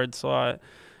one card slot,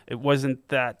 it wasn't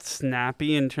that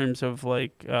snappy in terms of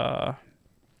it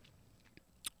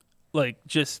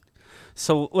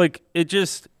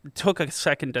just took a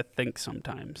second to think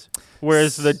sometimes.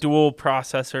 Whereas the dual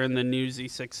processor in the new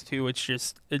Z6 II, it's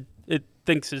just it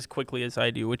thinks as quickly as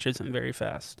I do, which isn't very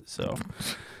fast. So,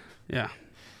 yeah.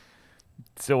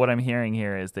 So what I'm hearing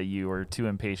here is that you were too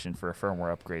impatient for a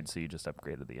firmware upgrade, so you just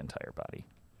upgraded the entire body.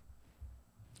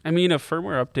 I mean, a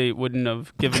firmware update wouldn't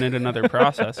have given it another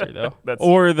processor though,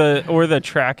 or the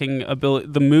tracking ability,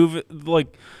 the move.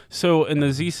 So in the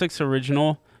Z6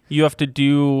 original, you have to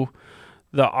do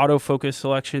the autofocus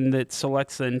selection that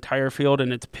selects the entire field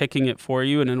and it's picking it for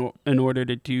you, and in order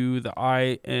to do the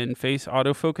eye and face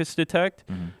autofocus detect.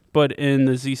 Mm-hmm. But in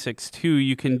the Z6 II,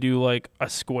 you can do a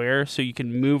square, so you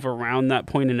can move around that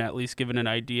point and at least give it an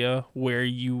idea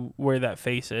where that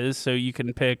face is. So you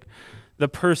can pick the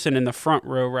person in the front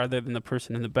row rather than the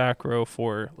person in the back row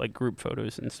for group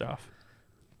photos and stuff.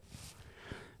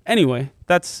 Anyway,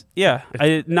 that's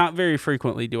not very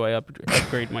frequently do I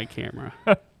upgrade my camera.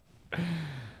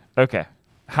 Okay.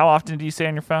 How often do you stay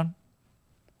on your phone?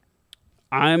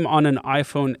 I'm on an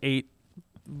iPhone 8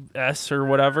 S or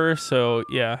whatever. So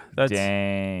yeah,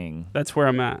 Dang. that's where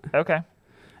I'm at. Okay.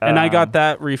 And I got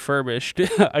that refurbished.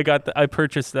 I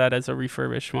purchased that as a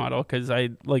refurbished model because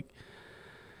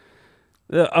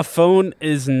a phone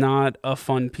is not a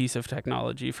fun piece of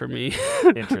technology for me.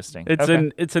 Interesting.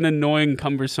 It's an annoying,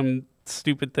 cumbersome,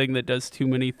 stupid thing that does too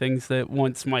many things that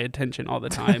wants my attention all the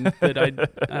time that I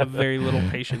have very little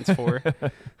patience for.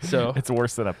 So it's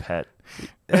worse than a pet.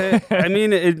 I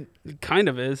mean, it kind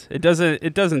of is. It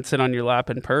doesn't sit on your lap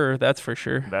and purr. That's for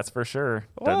sure. That's for sure.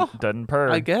 Well, doesn't purr.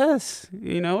 I guess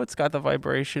it's got the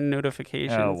vibration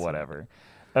notifications. Oh, whatever.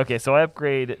 Okay, so I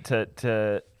upgrade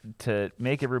to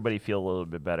make everybody feel a little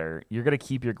bit better. You're gonna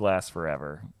keep your glass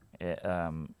forever.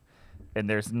 And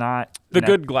there's not the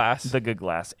good glass. The good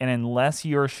glass. And unless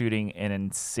you're shooting an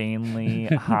insanely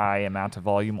high amount of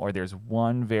volume, or there's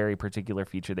one very particular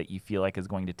feature that you feel like is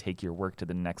going to take your work to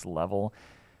the next level,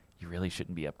 you really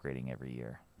shouldn't be upgrading every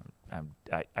year.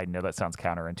 I know that sounds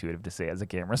counterintuitive to say as a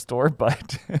camera store,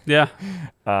 but yeah.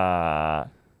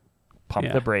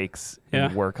 Pump the brakes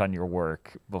and Yeah. work on your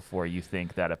work before you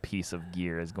think that a piece of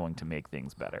gear is going to make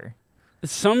things better.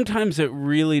 Sometimes it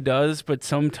really does, but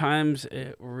sometimes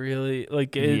it really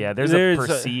there's a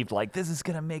perceived like this is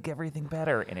gonna make everything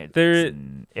better, and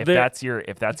if that's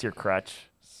your crutch.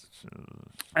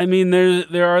 I mean,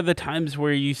 there are the times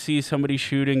where you see somebody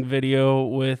shooting video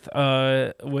with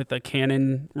a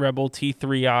Canon Rebel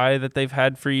T3i that they've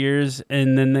had for years,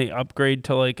 and then they upgrade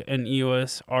to like an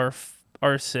EOS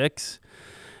R6,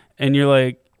 and you're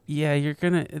like, yeah,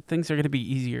 things are gonna be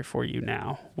easier for you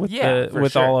now with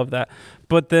sure. all of that.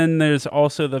 But then there's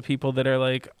also the people that are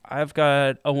like, I've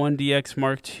got a 1DX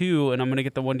Mark II and I'm gonna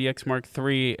get the 1DX Mark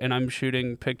III and I'm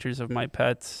shooting pictures of my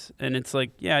pets, and it's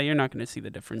like, yeah, you're not gonna see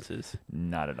the differences.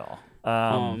 Not at all.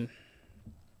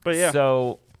 But yeah.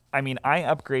 So I mean, I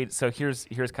upgrade. So here's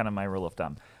kind of my rule of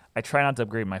thumb. I try not to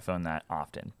upgrade my phone that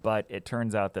often, but it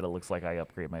turns out that it looks like I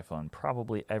upgrade my phone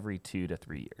probably every 2 to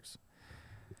 3 years.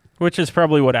 Which is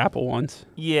probably what Apple wants.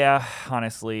 Yeah,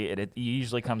 honestly, it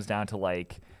usually comes down to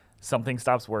like something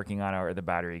stops working on it or the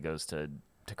battery goes to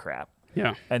crap.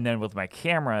 Yeah. And then with my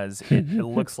cameras, it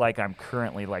looks like I'm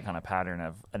currently like on a pattern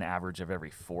of an average of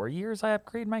every 4 years I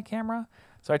upgrade my camera.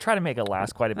 So I try to make it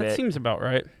last quite a bit. That seems about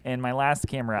right. And my last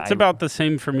camera... It's about the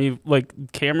same for me.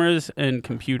 Like, cameras and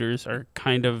computers are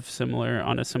kind of similar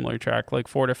on a similar track, like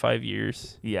 4 to 5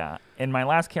 years. Yeah. And my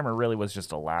last camera really was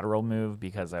just a lateral move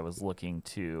because I was looking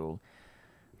to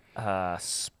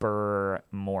spur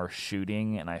more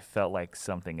shooting, and I felt like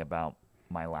something about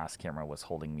my last camera was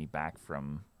holding me back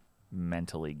from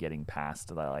mentally getting past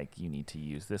that, like, you need to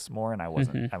use this more, and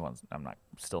I'm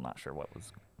still not sure what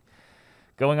was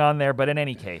going on there, but in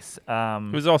any case,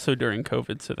 it was also during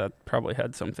COVID, so that probably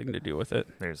had something to do with it.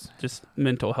 There's just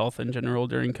mental health in general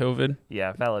during COVID.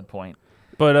 Yeah, valid point.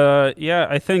 But yeah,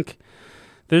 I think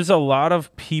there's a lot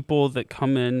of people that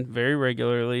come in very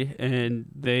regularly, and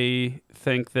they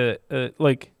think that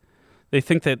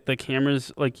the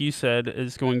cameras, like you said,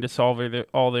 is going to solve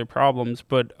all their problems.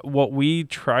 But what we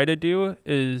try to do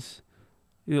is,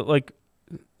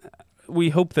 we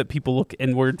hope that people look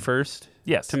inward first.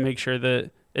 Yes. To make sure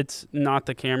that it's not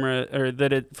the camera, or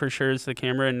that it for sure is the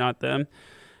camera and not them.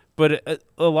 But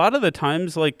a lot of the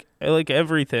times, like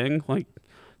everything, like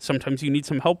sometimes you need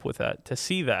some help with that, to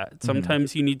see that.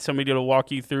 Sometimes you need somebody to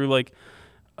walk you through, like,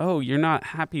 oh, you're not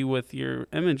happy with your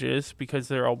images because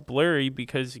they're all blurry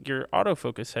because your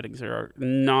autofocus settings are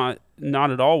not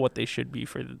at all what they should be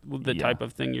for the type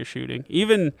of thing you're shooting.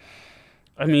 Even,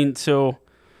 I mean, so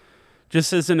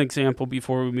just as an example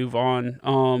before we move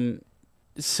on,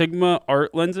 Sigma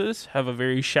art lenses have a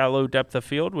very shallow depth of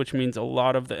field, which means a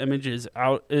lot of the image is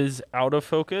out of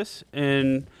focus,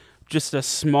 and just a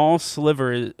small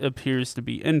sliver appears to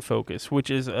be in focus, which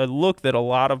is a look that a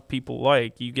lot of people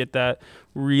like. You get that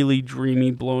really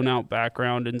dreamy, blown out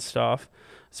background and stuff,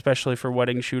 especially for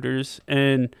wedding shooters.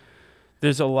 And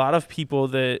there's a lot of people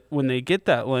that when they get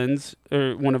that lens,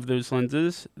 or one of those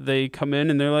lenses, they come in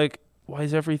and they're like, why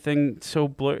is everything so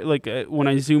blurry? Like, when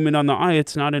I zoom in on the eye,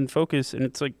 it's not in focus. And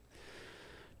it's like,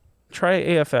 try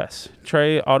AFS.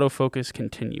 Try autofocus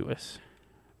continuous.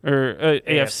 Or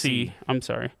AFC, I'm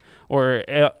sorry. Or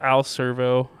Al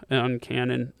Servo on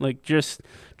Canon. Like, just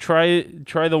try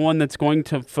the one that's going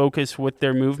to focus with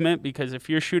their movement, because if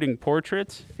you're shooting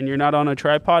portraits and you're not on a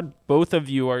tripod, both of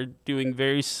you are doing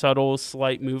very subtle,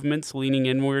 slight movements, leaning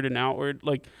inward and outward.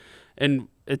 Like, and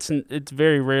it's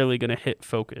very rarely going to hit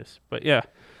focus. But yeah.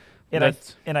 And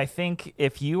I think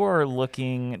if you are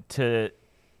looking to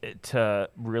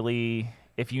really,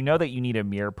 if you know that you need a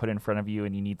mirror put in front of you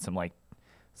and you need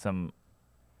some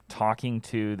talking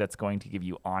to that's going to give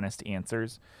you honest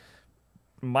answers,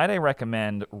 might I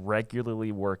recommend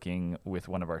regularly working with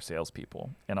one of our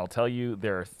salespeople? And I'll tell you,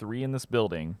 there are 3 in this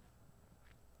building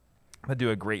that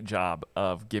do a great job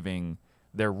of giving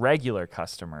their regular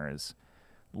customers,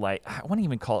 like, I wouldn't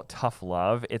even call it tough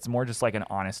love. It's more just like an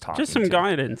honest talking. Just some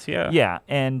guidance, yeah. Yeah,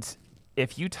 and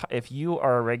if you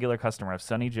are a regular customer of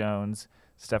Sonny Jones,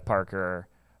 Steph Parker,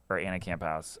 or Anna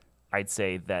Camphouse, I'd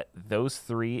say that those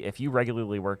 3, if you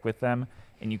regularly work with them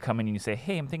and you come in and you say,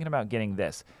 hey, I'm thinking about getting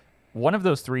this, one of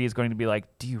those 3 is going to be like,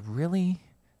 do you really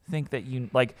think that you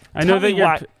like? I know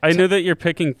that you're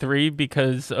picking 3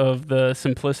 because of the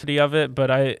simplicity of it, but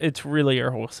it's really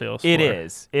our wholesale store. It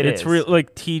is. It's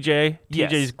like TJ.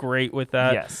 Yes. TJ's great with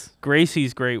that. Yes.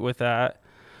 Gracie's great with that.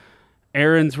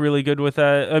 Aaron's really good with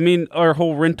that. I mean, our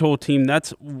whole rental team,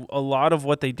 that's a lot of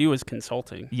what they do is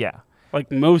consulting. Yeah. Like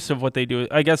most of what they do,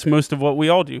 I guess most of what we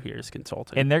all do here is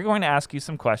consulting. And they're going to ask you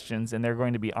some questions, and they're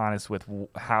going to be honest with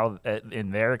how,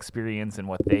 in their experience and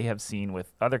what they have seen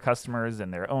with other customers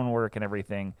and their own work and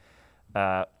everything,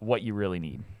 what you really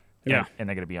need. Yeah. And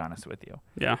they're going to be honest with you.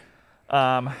 Yeah.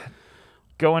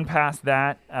 Going past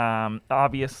that,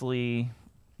 obviously,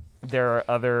 there are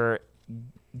other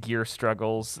gear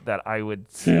struggles that I would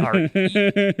say are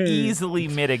easily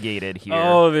mitigated here.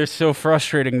 Oh, they're so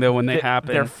frustrating though when they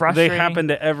happen. They're frustrating. They happen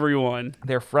to everyone.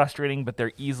 They're frustrating, but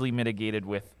they're easily mitigated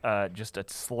with just a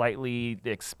slightly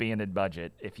expanded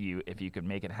budget if you could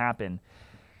make it happen.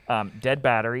 Dead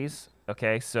batteries.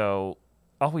 Okay, so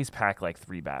always pack like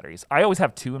 3 batteries. I always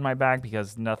have 2 in my bag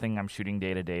because nothing I'm shooting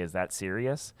day to day is that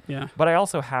serious. Yeah. But I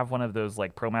also have one of those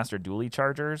like ProMaster dually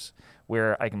chargers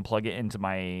where I can plug it into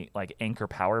my like Anker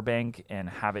power bank and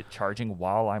have it charging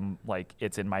while I'm like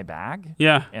it's in my bag.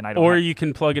 Yeah. And I don't or you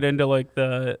can plug it into like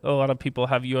a lot of people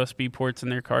have USB ports in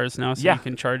their cars now, so Yeah. you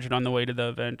can charge it on the way to the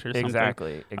event or something.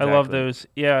 Exactly. I love those.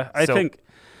 Yeah. I think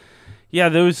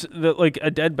like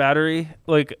a dead battery,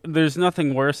 like there's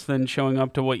nothing worse than showing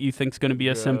up to what you think's going to be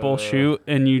a simple shoot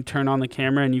and you turn on the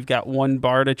camera and you've got 1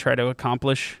 bar to try to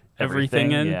accomplish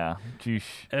everything in. Yeah.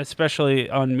 Especially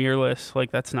on mirrorless,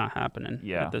 like that's not happening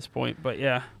Yeah. at this point. But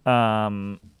yeah.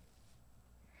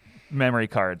 Memory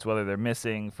cards, whether they're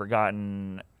missing,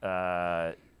 forgotten,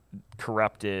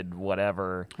 corrupted,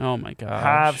 whatever. Oh my gosh.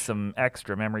 Have some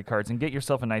extra memory cards and get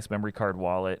yourself a nice memory card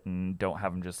wallet and don't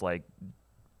have them just like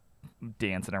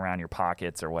dancing around your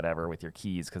pockets or whatever with your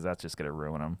keys, because that's just going to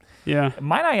ruin them. Yeah.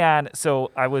 Might I add, so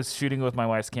I was shooting with my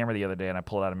wife's camera the other day and I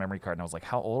pulled out a memory card and I was like,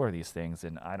 how old are these things?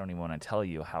 And I don't even want to tell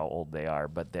you how old they are,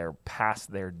 but they're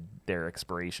past their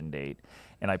expiration date.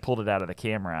 And I pulled it out of the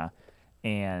camera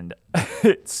and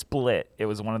it split. It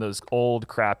was one of those old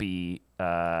crappy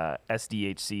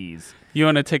SDHCs. You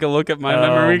want to take a look at my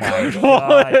memory card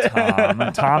wallet?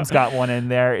 Tom. Tom's got one in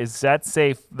there. Is that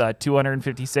safe? The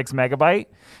 256 megabyte?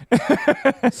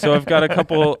 So I've got a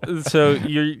couple. So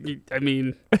you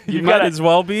might as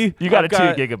well be. You got a 2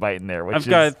 gigabyte in there. I've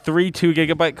got 3 2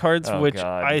 gigabyte cards, which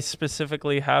God. I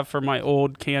specifically have for my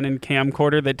old Canon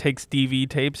camcorder that takes DV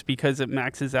tapes because it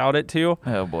maxes out at 2.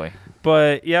 Oh boy.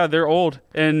 But yeah, they're old,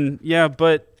 and yeah,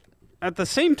 but at the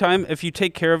same time, if you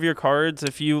take care of your cards,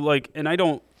 if you like, and I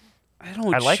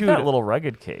like that little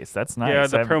rugged case. That's nice. Yeah,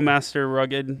 the ProMaster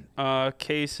rugged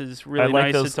case is really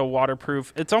nice. It's a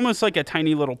waterproof. It's almost like a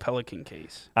tiny little Pelican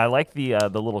case. I like the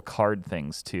little card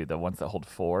things too, the ones that hold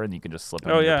 4 and you can just slip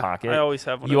them in your pocket. I always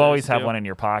have one. You always have one in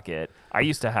your pocket. I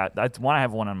used to have. I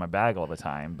have one in my bag all the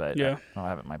time, but I don't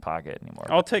have it in my pocket anymore.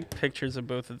 I'll take pictures of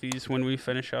both of these when we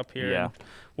finish up here. Yeah, and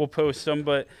we'll post them.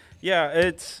 But yeah,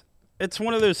 it's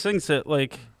one of those things that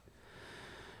like.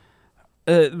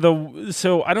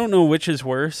 So I don't know which is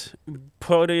worse,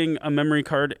 putting a memory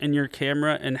card in your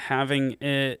camera and having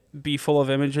it be full of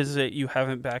images that you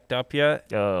haven't backed up yet,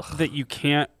 that you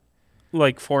can't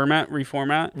like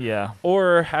reformat,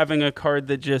 or having a card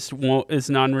that just is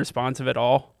non-responsive at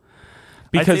all.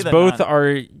 Because both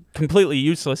are completely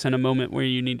useless in a moment where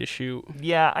you need to shoot.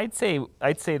 Yeah, I'd say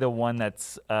the one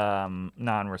that's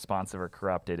non-responsive or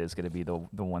corrupted is going to be the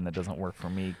one that doesn't work for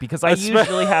me, because I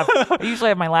usually have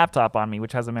my laptop on me,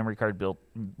 which has a memory card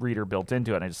reader built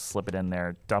into it. And I just slip it in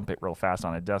there, dump it real fast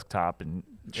on a desktop, and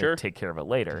take care of it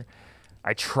later.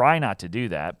 I try not to do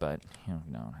that, but you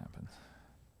know it happens.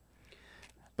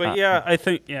 But I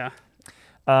think.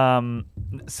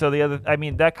 So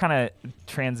that kind of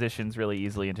transitions really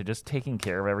easily into just taking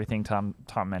care of everything. Tom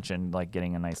mentioned like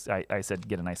getting a nice. I said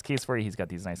get a nice case for you. He's got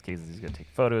these nice cases he's gonna take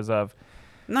photos of.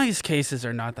 Nice cases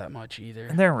are not that much either.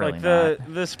 They're really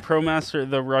not. This ProMaster,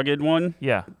 the rugged one.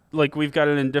 Yeah. Like we've got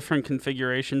it in different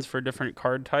configurations for different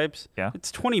card types. Yeah.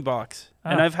 It's $20,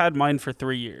 and I've had mine for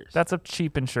 3 years. That's a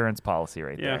cheap insurance policy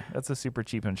right there. That's a super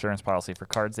cheap insurance policy for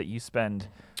cards that you spend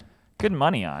good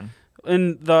money on.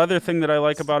 And the other thing that I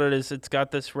like about it is it's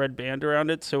got this red band around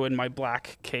it. So in my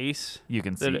black case, You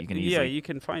can see. You can yeah, easily. you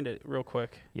can find it real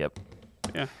quick. Yep.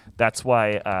 Yeah. That's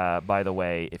why, by the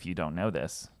way, if you don't know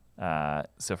this,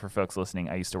 so for folks listening,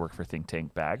 I used to work for Think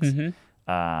Tank Bags.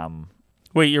 Mm-hmm.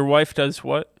 Wait, your wife does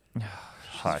what?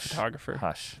 Hush. Photographer.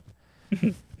 Hush.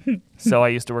 So I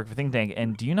used to work for Think Tank,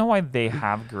 and do you know why they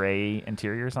have gray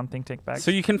interiors on Think Tank bags?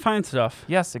 So you can find stuff.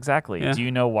 Yes, exactly. Yeah. Do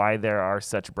you know why there are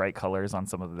such bright colors on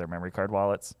some of their memory card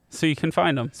wallets? So you can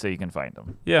find them. So you can find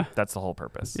them. Yeah. That's the whole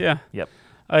purpose. Yeah. Yep.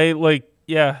 I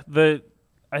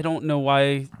don't know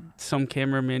why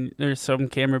there's some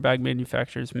camera bag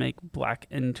manufacturers make black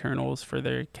internals for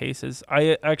their cases.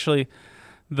 I actually,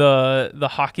 the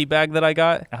hockey bag that I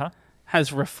got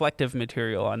has reflective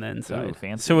material on the inside. Ooh,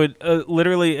 fancy. So it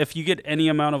literally, if you get any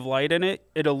amount of light in it,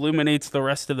 it illuminates the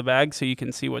rest of the bag so you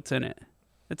can see what's in it.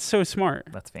 It's so smart.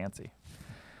 That's fancy.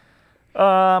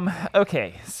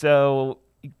 Okay, so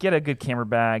get a good camera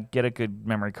bag, get a good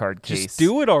memory card case. Just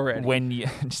do it already. When you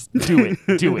just do it.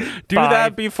 Do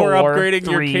that before upgrading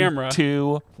your camera.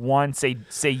 2, 1, say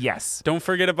yes. Don't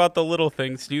forget about the little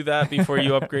things. Do that before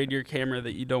you upgrade your camera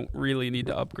that you don't really need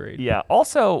to upgrade. Yeah.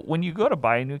 Also, when you go to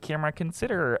buy a new camera,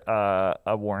 consider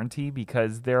a warranty,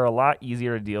 because they're a lot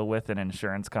easier to deal with than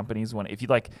insurance companies. If you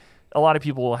like, a lot of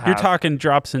people will have. You're talking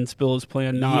drops and spills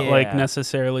plan, not Yeah. like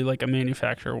necessarily like a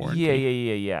manufacturer warranty.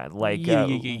 Yeah. Like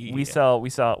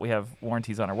we have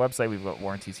warranties on our website. We've got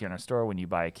warranties here in our store. When you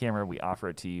buy a camera, we offer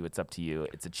it to you. It's up to you.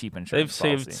 It's a cheap insurance They've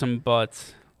policy. saved some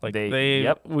butts. Like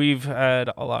Yep. We've had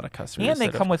a lot of customers. And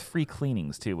they come with free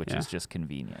cleanings too, which is just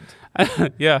convenient.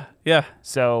 Yeah.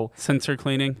 So Sensor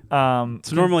cleaning.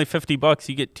 It's normally $50.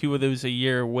 You get 2 of those a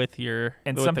year with your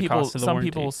and with some the people cost of the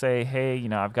warranty. will say, hey,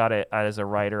 I've got it as a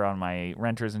rider on my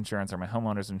renter's insurance or my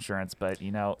homeowner's insurance, but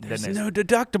there's no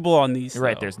deductible on these.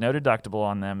 Right, though. there's no deductible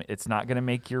on them. It's not going to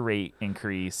make your rate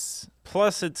increase.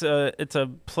 Plus, it's a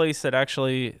place that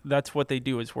actually that's what they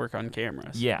do is work on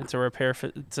cameras. Yeah, it's a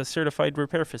it's a certified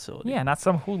repair facility. Yeah, not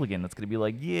some hooligan that's going to be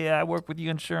like, yeah, I work with the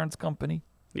insurance company.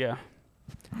 Yeah,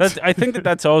 I think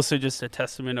that's also just a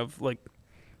testament of like,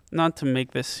 not to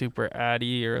make this super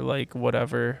addy or like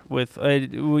whatever. It's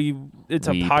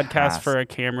a podcast for a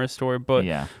camera store,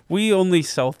 but we only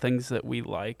sell things that we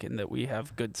like and that we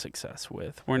have good success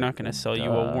with. We're not going to sell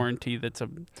you a warranty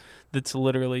that's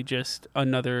literally just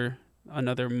another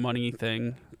money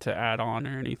thing to add on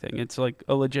or anything. It's like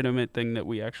a legitimate thing that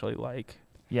we actually like.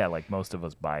 Yeah, like most of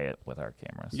us buy it with our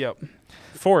cameras. Yep.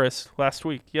 Forrest last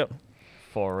week. Yep.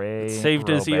 Saved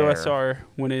his EOS R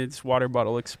when his water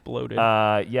bottle exploded.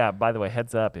 Yeah, by the way,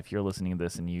 heads up, if you're listening to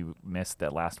this and you missed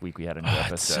that last week we had a new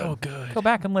episode. It's so good. Go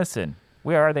back and listen.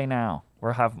 Where are they now?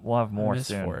 We'll have more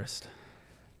soon. Forrest.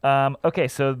 Okay,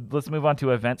 so let's move on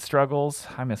to event struggles.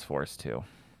 I miss Forrest too.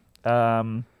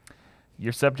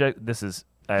 Your subject, this is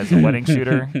as a wedding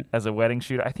shooter.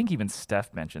 I think even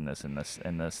Steph mentioned this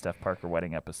in the Steph Parker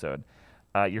wedding episode.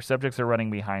 Your subjects are running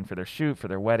behind for their shoot, for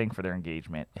their wedding, for their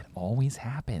engagement. It always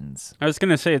happens. I was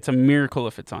gonna say it's a miracle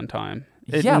if it's on time.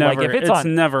 If it's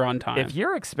never on time. If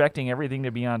you're expecting everything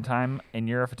to be on time and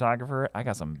you're a photographer, I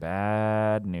got some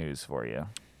bad news for you.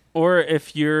 Or I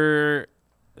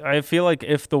feel like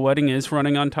if the wedding is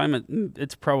running on time,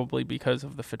 it's probably because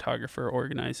of the photographer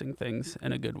organizing things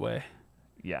in a good way.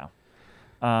 Yeah.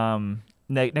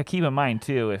 Now keep in mind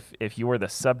too, if you were the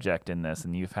subject in this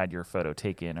and you've had your photo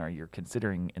taken, or you're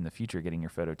considering in the future getting your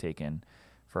photo taken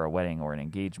for a wedding or an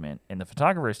engagement, and the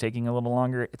photographer is taking a little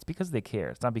longer, it's because they care.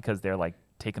 It's not because they're like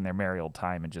taking their merry old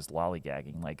time and just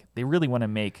lollygagging. Like, they really want to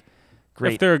make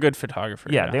great. If they're a good photographer.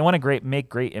 Yeah, they want to make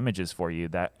great images for you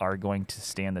that are going to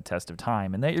stand the test of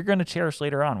time and that you're going to cherish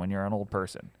later on when you're an old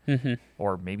person. Mm-hmm.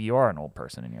 Or maybe you are an old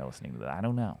person and you're listening to that. I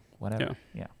don't know. Whatever.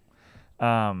 Yeah.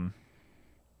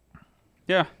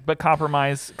 Yeah. But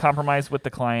compromise with the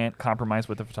client, compromise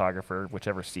with the photographer,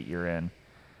 whichever seat you're in.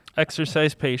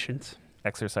 Exercise patience.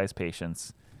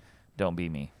 Don't be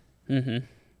me. Mm-hmm.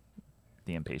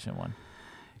 The impatient one.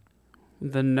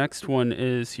 The next one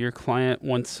is your client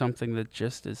wants something that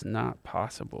just is not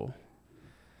possible.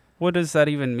 What does that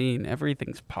even mean?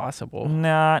 Everything's possible.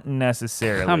 Not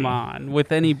necessarily. Come on.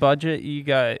 With any budget,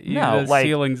 the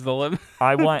ceiling's the limit.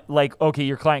 I want, okay,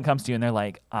 your client comes to you and they're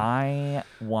like, I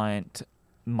want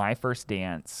my first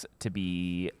dance to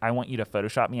be, I want you to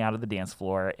Photoshop me out of the dance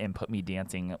floor and put me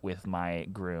dancing with my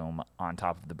groom on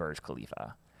top of the Burj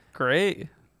Khalifa. Great.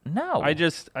 No. I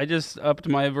just upped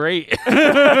my rate. All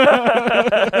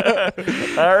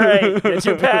right, get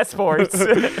your passports.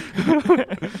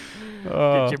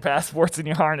 Get your passports and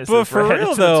your harnesses. But for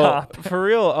real though,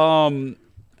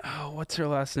 what's her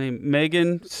last name?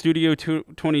 Megan, Studio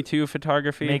 22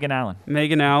 Photography. Megan Allen.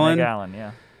 Megan Allen. Megan Allen,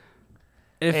 yeah.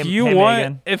 If Hey- you hey, want,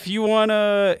 Megan. if you want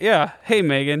to, yeah. Hey,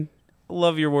 Megan,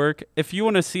 love your work. If you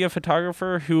want to see a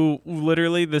photographer who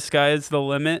literally the sky is the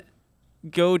limit,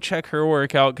 go check her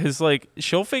work out because like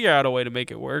she'll figure out a way to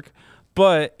make it work.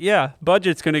 But yeah,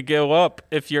 budget's gonna go up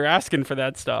if you're asking for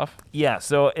that stuff. Yeah,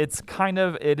 so it's kind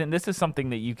of it, and this is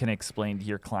something that you can explain to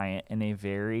your client in a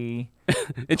very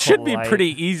It should be polite-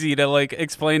 pretty easy to like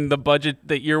explain the budget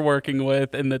that you're working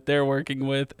with and that they're working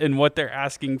with and what they're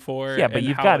asking for. Yeah, but and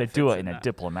you've how got to fits do it in a that.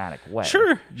 diplomatic way.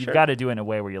 Sure, You've sure. got to do it in a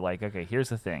way where you're like, okay, here's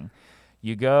the thing.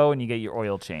 You go and you get your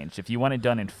oil changed. If you want it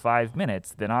done in 5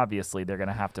 minutes, then obviously they're going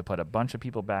to have to put a bunch of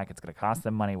people back. It's going to cost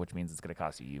them money, which means it's going to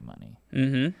cost you money.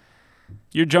 Mm-hmm.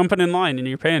 You're jumping in line and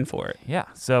you're paying for it. Yeah.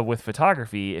 So with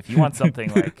photography, if you want something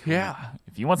like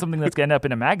if you want something that's going to end up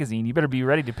in a magazine, you better be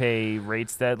ready to pay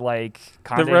rates that like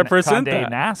Condé, represent Condé that.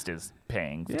 Nast is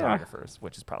paying Yeah. photographers,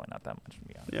 which is probably not that much to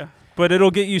be honest. Yeah, but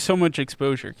it'll get you so much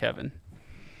exposure, Kevin.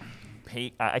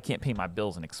 I can't pay my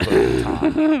bills in exposure,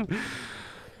 Tom.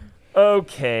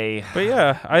 Okay. But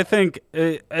yeah, I think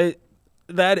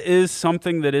that is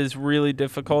something that is really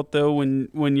difficult though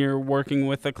when you're working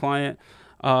with a client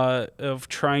of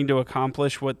trying to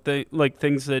accomplish what they like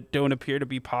things that don't appear to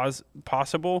be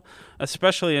possible,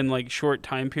 especially in like short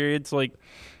time periods. Like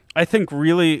I think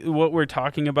really what we're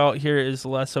talking about here is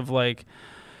less of like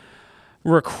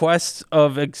requests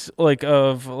of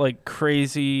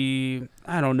crazy,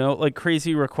 I don't know, like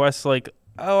crazy requests like,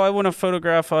 oh, I want to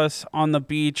photograph us on the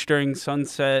beach during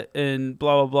sunset and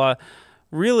blah, blah, blah.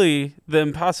 Really, the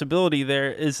impossibility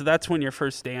there is that's when your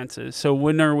first dance is. So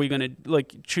when are we going to,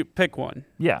 like, pick one?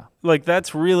 Yeah. Like,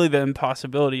 that's really the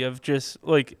impossibility of just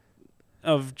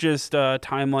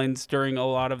timelines during a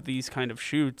lot of these kind of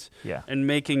shoots. Yeah. And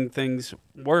making things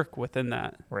work within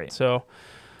that. Right. So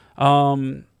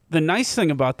the nice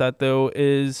thing about that, though,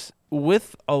 is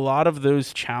with a lot of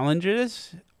those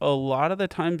challenges, a lot of the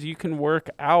times you can work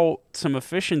out some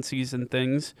efficiencies and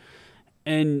things,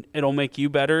 and it'll make you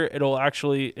better.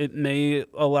 It may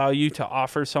allow you to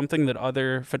offer something that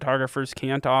other photographers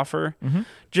can't offer. Mm-hmm.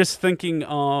 Just thinking,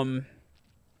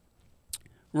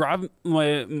 Rob,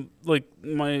 he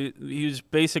was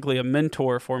basically a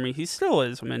mentor for me. He still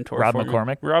is a mentor Rob for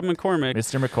McCormick? me. Rob McCormick.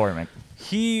 Mr. McCormick.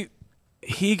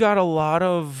 He got a lot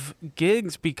of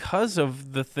gigs because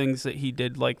of the things that he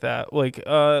did like that. Like,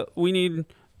 we need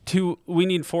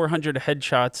 400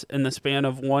 headshots in the span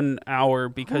of 1 hour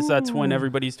because that's when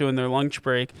everybody's doing their lunch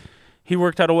break. He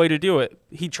worked out a way to do it.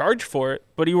 He charged for it,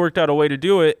 but he worked out a way to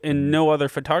do it, and no other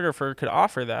photographer could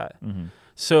offer that. Mm-hmm.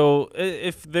 So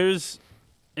if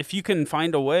you can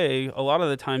find a way, a lot of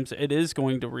the times it is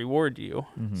going to reward you.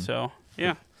 Mm-hmm. So,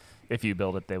 yeah. If you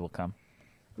build it, they will come.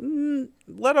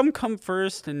 Let them come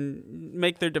first and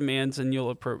make their demands, and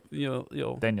you'll Then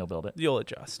you'll build it. You'll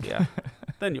adjust, yeah.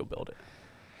 Then you'll build it.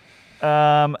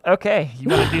 Okay. You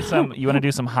want to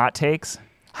do some hot takes?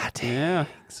 Hot takes. Yeah.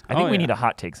 I think we need a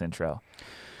hot takes intro.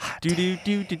 Hot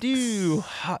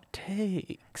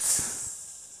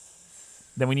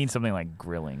takes. Then we need something like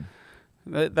grilling.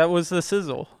 That was the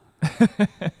sizzle.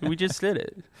 We just did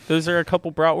it. Those are a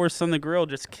couple bratwursts on the grill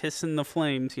just kissing the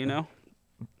flames, you know?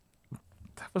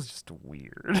 That was just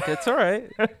weird. It's all right.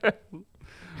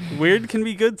 Weird can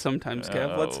be good sometimes,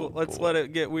 Kev. Oh, Let's boy. let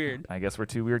it get weird. I guess we're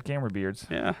two weird camera beards.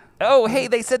 Yeah. Oh, hey,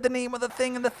 they said the name of the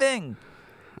thing and the thing.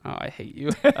 Oh, I hate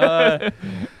you.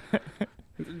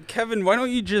 Kevin, why don't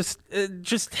you just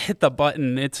hit the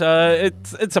button? It's a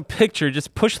picture.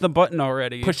 Just push the button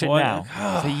already. Push it Why-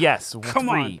 now. Say yes. Come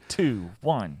on. 3, 2,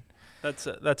 1.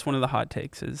 That's one of the hot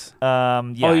takes. Is Yeah,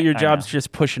 all your I job's know.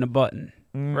 just pushing a button,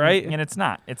 right? And it's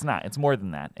not. It's not. It's more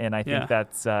than that. And I think Yeah.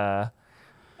 that's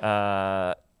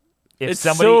if It's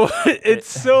somebody it's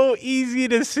so easy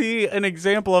to see an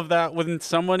example of that when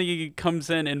somebody comes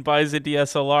in and buys a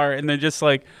DSLR and they're just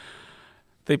like,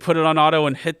 they put it on auto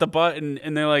and hit the button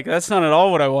and they're like, that's not at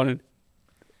all what I wanted.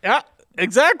 Yeah,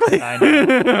 exactly. I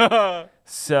know.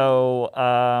 So,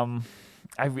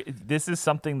 this is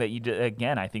something that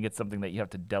again, I think it's something that you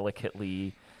have to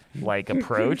delicately like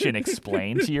approach and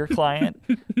explain to your client.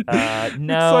 No. It's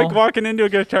like walking into a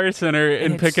Guitar Center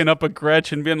and It's- picking up a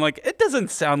Gretsch and being like, it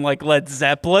doesn't sound like Led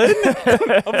Zeppelin.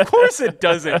 Of course it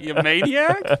doesn't, you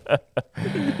maniac.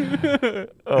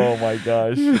 Oh my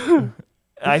gosh.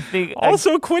 I think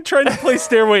Also, quit trying to play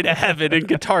Stairway to Heaven in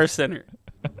Guitar Center.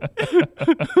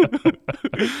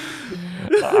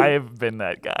 I've been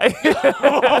that guy.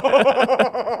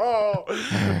 Oh,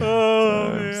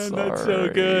 man, that's so sorry.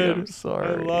 good. I'm sorry.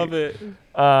 I love it.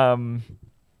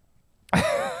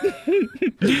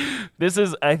 This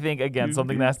is, I think, again,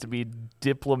 something that has to be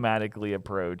diplomatically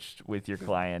approached with your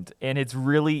client, and it's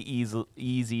really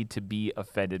easy to be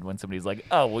offended when somebody's like,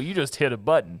 "Oh, well, you just hit a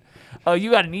button. Oh,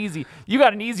 you got an easy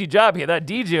job here. That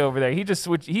DJ over there, he just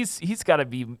switched. He's got to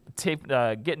be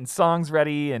getting songs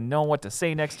ready and knowing what to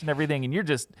say next and everything, and you're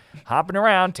just hopping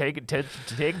around, taking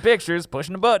pictures,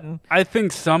 pushing a button." I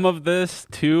think some of this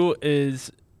too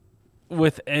is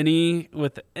with anything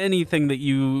that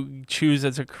you choose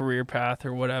as a career path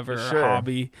or whatever, Sure. or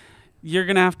hobby, you're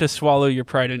gonna have to swallow your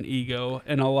pride and ego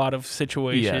in a lot of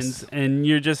situations, Yes. and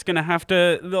you're just gonna have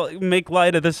to make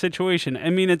light of the situation. I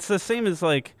mean, it's the same as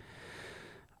like,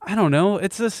 I don't know.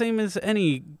 It's the same as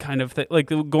any kind of thing, like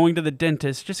going to the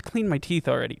dentist. Just clean my teeth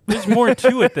already. There's more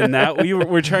to it than that.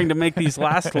 We're trying to make these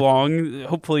last long,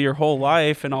 hopefully your whole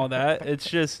life and all that. It's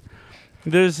just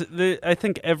I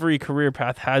think every career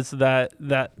path has that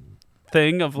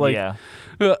thing of like, Yeah.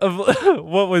 of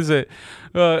what was it?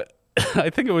 I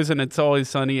think it was an It's Always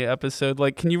Sunny episode.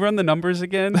 Like, can you run the numbers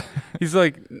again? He's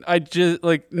like,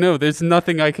 no, there's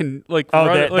nothing I can like. Oh,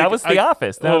 run, that was The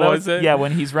Office. That was it? Yeah,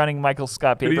 when he's running Michael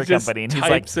Scott And he Paper just Company, and he's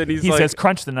types like, and he's he like- says,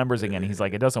 "Crunch the numbers again." He's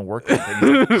like, "It doesn't work like that."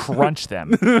 He's like, "Crunch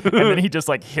them," and then he just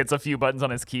like hits a few buttons on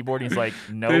his keyboard. And he's like,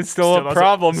 "Nope, There's still a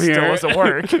problem here." Still doesn't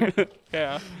work.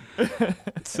 Yeah.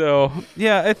 So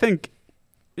yeah, I think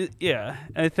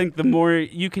the more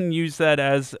you can use that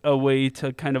as a way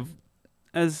to kind of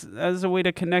as a way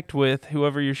to connect with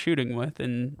whoever you're shooting with,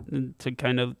 and to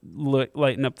kind of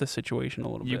lighten up the situation a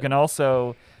little bit. You can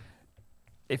also,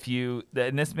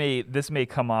 and this may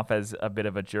come off as a bit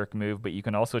of a jerk move, but you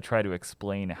can also try to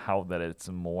explain how that it's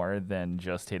more than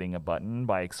just hitting a button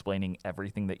by explaining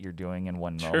everything that you're doing in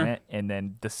one Sure. moment. And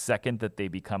then the second that they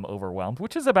become overwhelmed,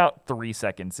 which is about 3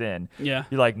 seconds in, Yeah.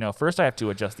 you're like, "No, first I have to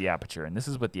adjust the aperture, and this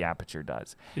is what the aperture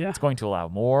does. Yeah. It's going to allow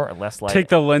more or less light." Take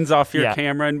the lens off your Yeah.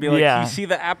 camera and be like, Yeah. "You see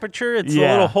the aperture? It's a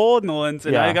Yeah. little hole in the lens,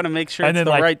 and Yeah. I got to make sure And it's then,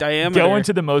 the like, right diameter." Go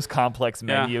into the most complex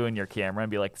Yeah. menu in your camera and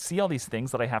be like, "See all these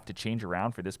things that I have to change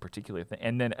around for this particular thing."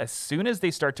 And then as soon as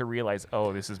they start to realize,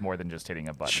 "Oh, this is more than just hitting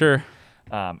a button," Sure.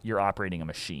 you're operating a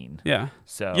machine. Yeah.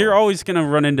 So You're always going to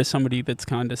run into somebody that's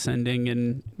condescending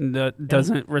and that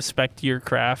doesn't respect your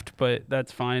craft, but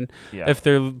that's fine. Yeah. If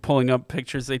they're pulling up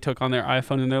pictures they took on their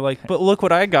iPhone and they're like, "But look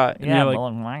what I got." And yeah, you're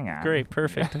like, "Great,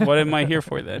 perfect. What am I here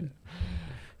for then?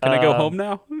 Can I go home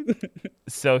now?"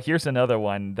 So here's another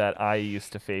one that I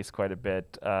used to face quite a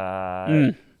bit.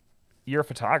 You're a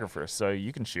photographer, so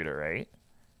you can shoot it, right?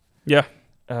 Yeah.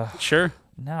 Sure.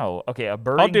 No. Okay, a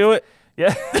birding. I'll do it.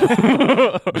 Yeah.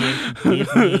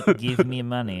 give me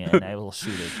money and I will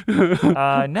shoot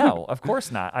it. No, of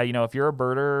course not. If you're a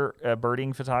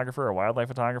birding photographer, a wildlife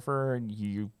photographer,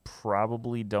 you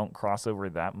probably don't cross over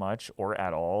that much or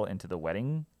at all into the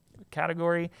wedding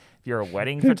category. If you're a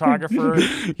wedding photographer,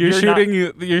 You're shooting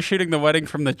not- you're shooting the wedding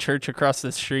from the church across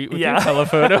the street with Yeah. your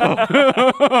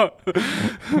telephoto.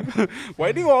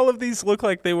 Why do all of these look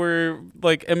like they were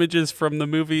like images from the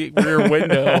movie Rear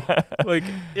Window? Like,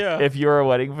 yeah. If you're a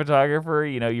wedding photographer,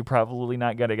 you're probably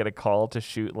not going to get a call to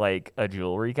shoot like a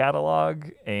jewelry catalog.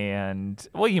 And,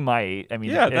 well, you might. I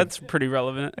mean, Yeah, that's pretty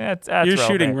relevant. that's You're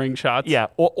shooting relevant. ring shots. Yeah.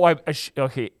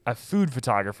 A food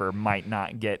photographer might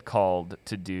not get called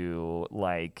to do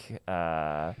like,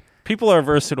 People are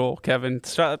versatile, Kevin.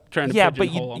 Stop trying to but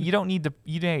pigeonhole them. you don't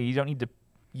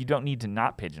need to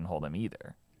not pigeonhole them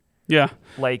either. Yeah.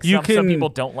 Like You some can- people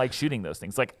don't like shooting those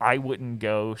things. Like I wouldn't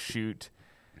go shoot.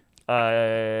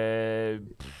 I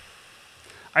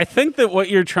think that what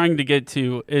you're trying to get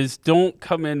to is don't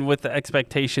come in with the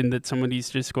expectation that somebody's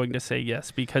just going to say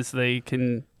yes because they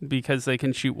can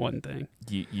shoot one thing.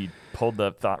 You pulled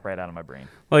the thought right out of my brain.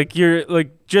 Like you're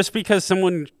like just because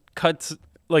someone cuts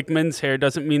like men's hair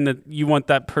doesn't mean that you want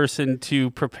that person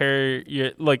to prepare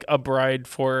your like a bride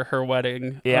for her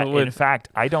wedding. Yeah, with- in fact,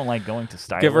 I don't like going to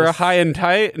stylists. give her a high and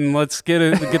tight and let's get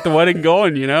the wedding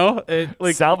going.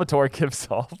 Like Salvatore gives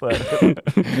all, but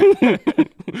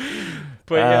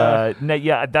but no,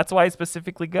 yeah, that's why I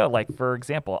specifically go. Like for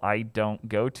example, I don't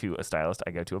go to a stylist.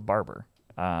 I go to a barber.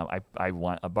 I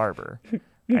want a barber.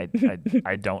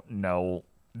 I don't know.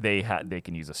 They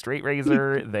can use a straight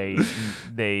razor. They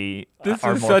This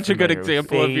are is more such a good familiar with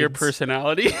example of your fades.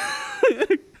 personality.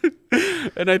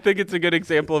 And I think it's a good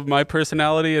example of my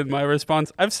personality and my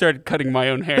response. I've started cutting my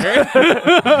own hair.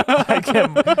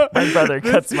 My brother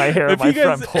cuts my hair on my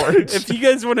front porch. If you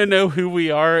guys want to know who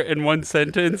we are in one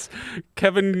sentence,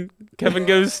 Kevin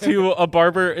goes to a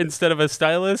barber instead of a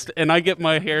stylist, and I get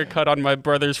my hair cut on my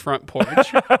brother's front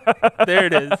porch. There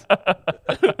it is.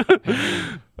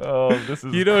 Oh, this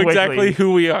is You know exactly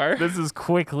who we are. This is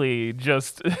quickly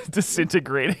just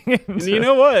disintegrating. And you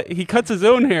know what? He cuts his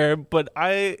own hair, but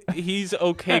he's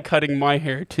okay cutting my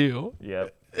hair too.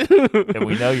 Yep. And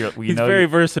we know he's very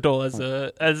versatile as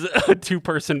a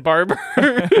 2-person barber.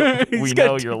 We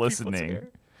know you're listening.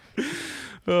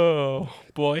 Oh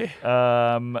boy.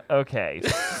 Okay.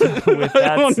 So with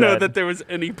that I don't know said, that there was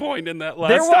any point in that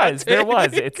last. There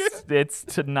was. It's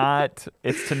to not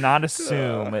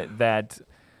assume that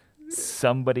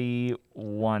somebody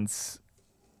wants.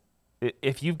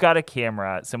 If you've got a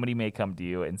camera, somebody may come to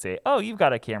you and say, "Oh, you've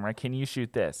got a camera. Can you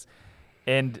shoot this?"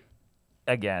 And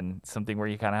again, something where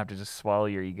you kind of have to just swallow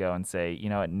your ego and say, "You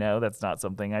know what? No, that's not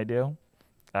something I do.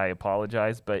 I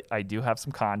apologize, but I do have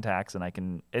some contacts, and I've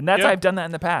done that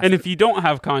in the past." And if you don't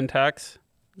have contacts,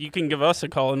 you can give us a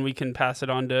call, and we can pass it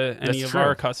on to any of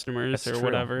our customers or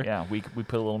whatever. Yeah, we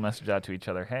put a little message out to each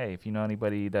other. Hey, if you know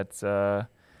anybody that's that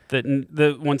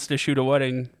wants to shoot a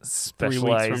wedding 3 weeks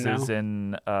from now, specializes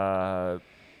in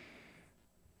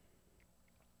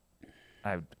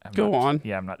Go on.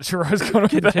 Yeah, I'm not sure I was going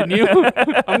to continue.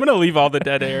 I'm going to leave all the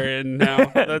dead air in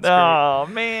now. That's oh,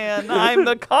 man. I'm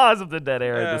the cause of the dead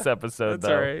air in this episode, that's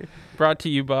though. All right. Brought to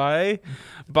you by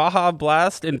Baja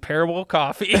Blast and Parable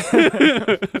Coffee.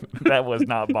 That was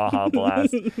not Baja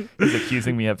Blast. He's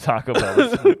accusing me of Taco Bell.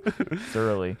 It's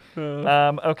early.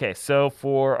 Okay, so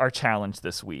for our challenge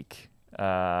this week,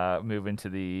 moving to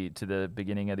the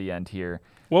beginning of the end here.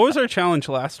 What was our challenge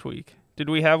last week? Did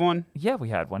we have one? Yeah, we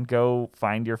had one. Go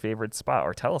find your favorite spot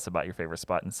or tell us about your favorite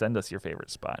spot and send us your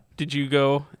favorite spot. Did you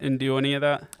go and do any of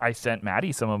that? I sent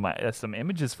Maddie some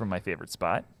images from my favorite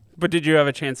spot. But did you have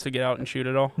a chance to get out and shoot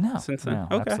at all? No, since then?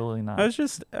 No, okay. Absolutely not. I was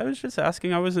just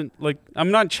asking. I wasn't I'm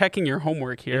not checking your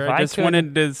homework here. I was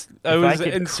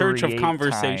in search of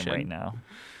conversation right now.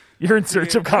 You're in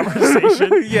search of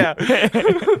conversation. Yeah.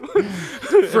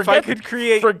 If I could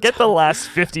forget the last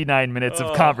 59 minutes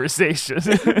of conversation.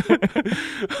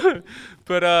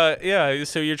 But yeah,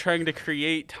 so you're trying to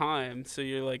create time. So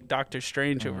you're like Doctor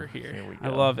Strange over here. Here we go. I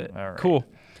love it. All right. Cool.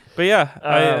 But yeah,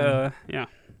 I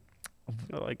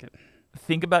like it.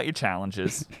 Think about your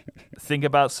challenges. Think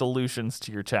about solutions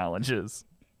to your challenges.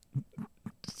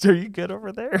 Are you good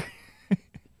over there?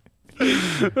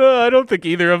 I don't think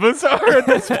either of us are at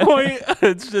this point.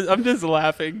 I'm just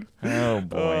laughing. Oh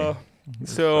boy.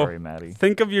 So sorry, Maddie.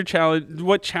 Think of your challenge.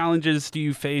 What challenges do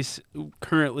you face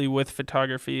currently with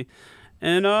photography,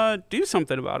 and do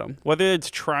something about them. Whether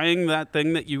it's trying that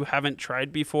thing that you haven't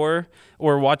tried before,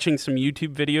 or watching some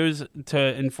YouTube videos to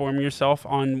inform yourself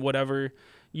on whatever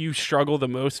you struggle the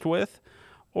most with,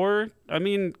 or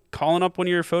calling up one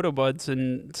of your photo buds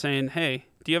and saying, "Hey,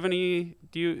 do you have any?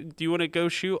 Do you want to go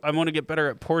shoot? I want to get better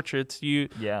at portraits. You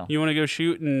want to go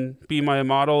shoot and be my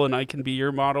model, and I can be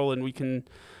your model, and we can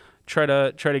try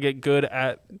to get good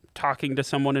at talking to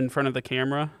someone in front of the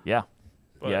camera." Yeah,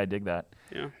 I dig that.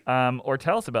 Yeah. Or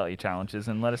tell us about your challenges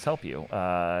and let us help you.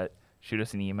 Shoot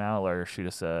us an email or shoot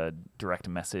us a direct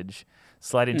message.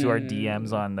 Slide into our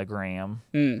DMs on the gram.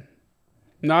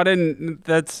 Not in.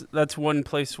 That's one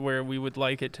place where we would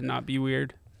like it to not be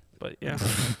weird, but yeah.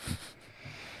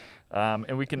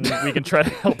 And we can try to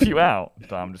help you out.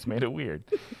 Tom just made it weird.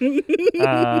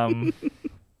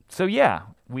 So yeah,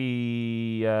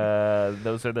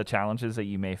 those are the challenges that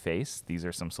you may face. These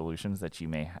are some solutions that you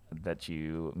may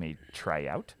try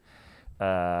out.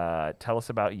 Tell us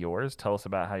about yours. Tell us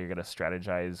about how you're going to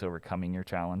strategize overcoming your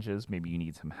challenges. Maybe you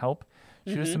need some help.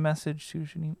 Shoot us a message.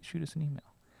 Shoot us an email.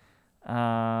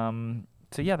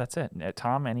 So yeah, that's it.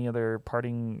 Tom, any other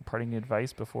parting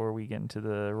advice before we get into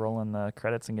the rolling the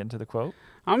credits and get into the quote?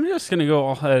 I'm just gonna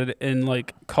go ahead and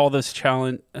call this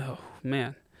challenge. Oh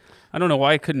man, I don't know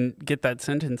why I couldn't get that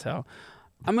sentence out.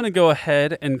 I'm gonna go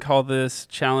ahead and call this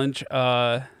challenge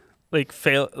willingness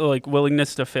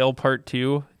to fail part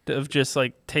 2 of just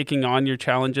taking on your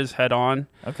challenges head on.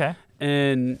 Okay.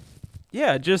 And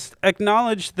yeah, just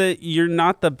acknowledge that you're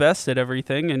not the best at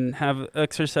everything and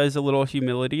exercise a little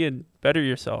humility and better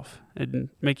yourself and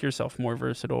make yourself more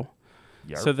versatile.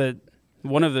 Yarp. So that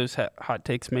one of those hot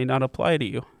takes may not apply to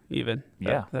you even.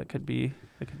 Yeah. That could be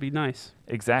nice.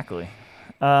 Exactly.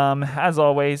 As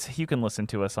always, you can listen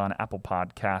to us on Apple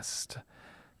Podcast,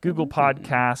 Google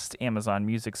Podcast, Amazon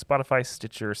Music, Spotify,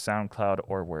 Stitcher, SoundCloud,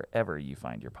 or wherever you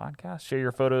find your podcast. Share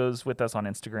your photos with us on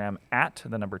Instagram at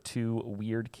 @2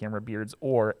 Weird Camera Beards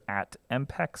or at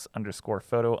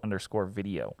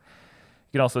 @mpex_photo_video.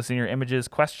 You can also send your images,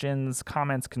 questions,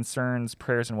 comments, concerns,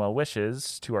 prayers, and well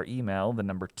wishes to our email,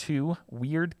 2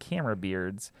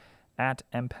 weirdcamerabeards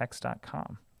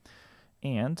 @mpex.com.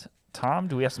 And Tom,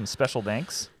 do we have some special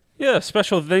thanks? Yeah,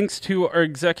 special thanks to our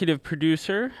executive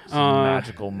producer.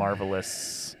 Magical,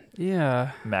 marvelous,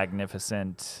 Yeah.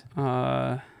 magnificent.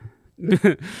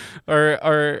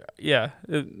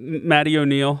 Maddie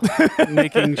O'Neill,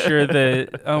 making sure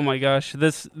that. Oh my gosh,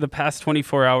 the past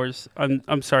 24 hours.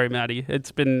 I'm sorry, Maddie.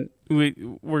 It's been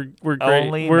we're great.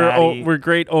 Only Maddie- we're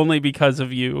great only because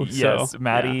of you. Yes, so,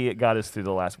 Maddie got us through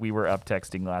the last. We were up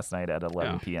texting last night at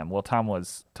 11 Yeah. p.m. Well, Tom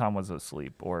was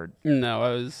asleep, or No, I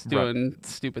was doing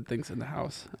stupid things in the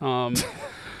house.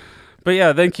 But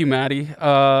yeah, thank you, Maddie.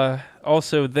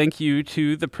 Also, thank you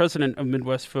to the president of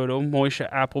Midwest Photo,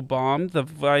 Moisha Applebaum, the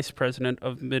vice president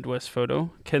of Midwest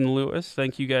Photo, Ken Lewis.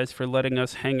 Thank you guys for letting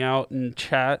us hang out and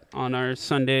chat on our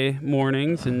Sunday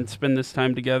mornings and spend this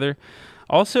time together.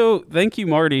 Also, thank you,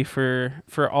 Marty, for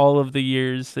all of the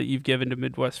years that you've given to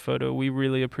Midwest Photo. We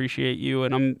really appreciate you,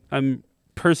 and I'm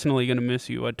personally going to miss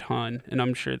you a ton, and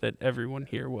I'm sure that everyone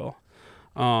here will.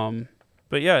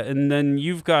 But yeah, and then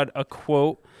you've got a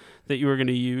quote that you were going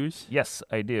to use. Yes,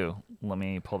 I do. Let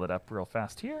me pull that up real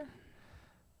fast here.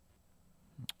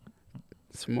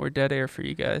 Some more dead air for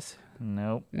you guys.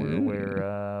 Nope,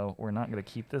 we're not going to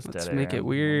keep this Let's dead air. make it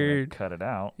We're gonna weird. cut it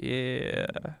out. Yeah.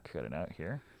 Cut it out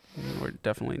here. We're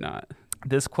definitely not.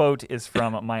 This quote is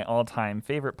from my all-time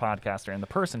favorite podcaster and the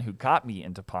person who got me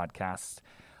into podcasts.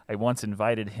 I once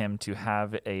invited him to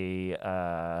have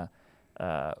a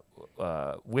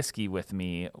whiskey with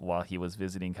me while he was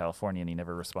visiting California, and he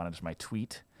never responded to my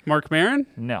tweet. Mark Maron?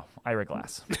 No, Ira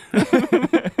Glass.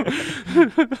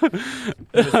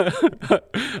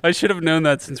 I should have known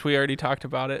that since we already talked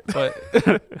about it, but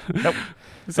Nope.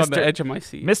 it's on the edge of my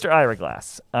seat. Mr. Ira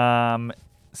Glass.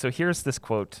 So here's this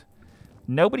quote.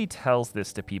 Nobody tells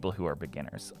this to people who are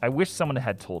beginners. I wish someone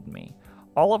had told me.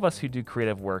 All of us who do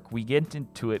creative work, we get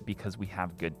into it because we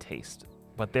have good taste.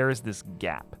 But there is this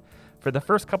gap. For the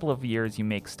first couple of years, you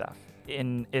make stuff,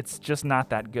 and it's just not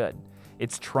that good.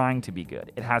 It's trying to be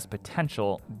good. It has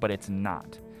potential, but it's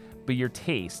not. But your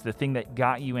taste, the thing that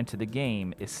got you into the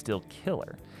game, is still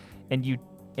killer. And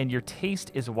your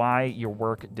taste is why your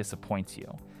work disappoints you.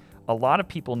 A lot of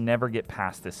people never get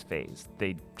past this phase.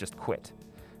 They just quit.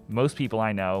 Most people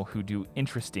I know who do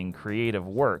interesting, creative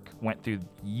work went through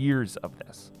years of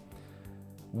this.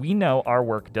 We know our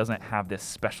work doesn't have this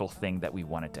special thing that we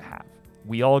want it to have.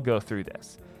 We all go through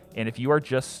this. And if you are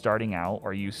just starting out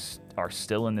or you are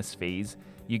still in this phase,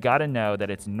 you got to know that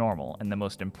it's normal. And the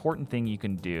most important thing you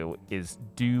can do is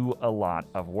do a lot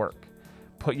of work.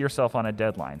 Put yourself on a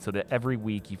deadline so that every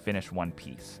week you finish one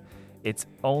piece. It's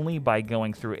only by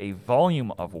going through a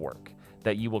volume of work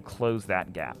that you will close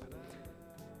that gap.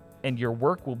 And your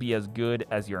work will be as good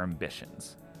as your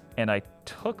ambitions. And I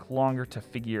took longer to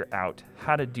figure out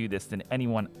how to do this than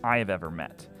anyone I have ever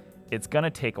met. It's going to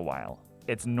take a while.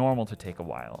 It's normal to take a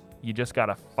while. You just got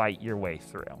to fight your way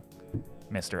through.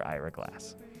 Mr. Ira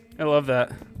Glass. I love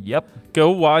that. Yep.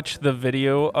 Go watch the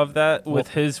video of that with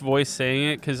his voice saying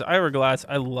it, because Ira Glass,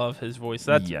 I love his voice.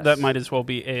 That might as well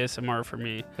be ASMR for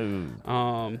me.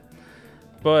 Ooh.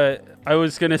 But I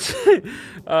was gonna say,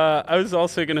 I was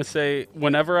also gonna say,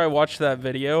 whenever I watch that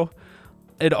video,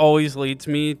 it always leads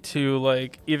me to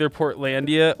like either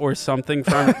Portlandia or something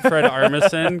from Fred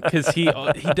Armisen, because he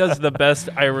does the best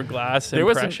Ira Glass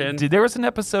impression. There was an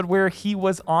episode where he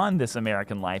was on This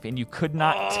American Life, and you could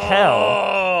not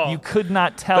tell. You could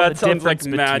not tell that the sounds difference like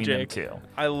between magic. them two.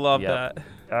 I love Yep. that.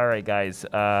 All right, guys.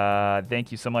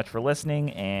 Thank you so much for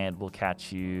listening, and we'll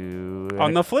catch you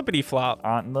On the flippity flop.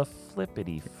 on the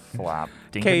flippity flop.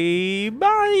 Okay,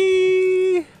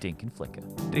 bye. Dink and flicka.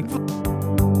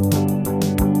 Dink.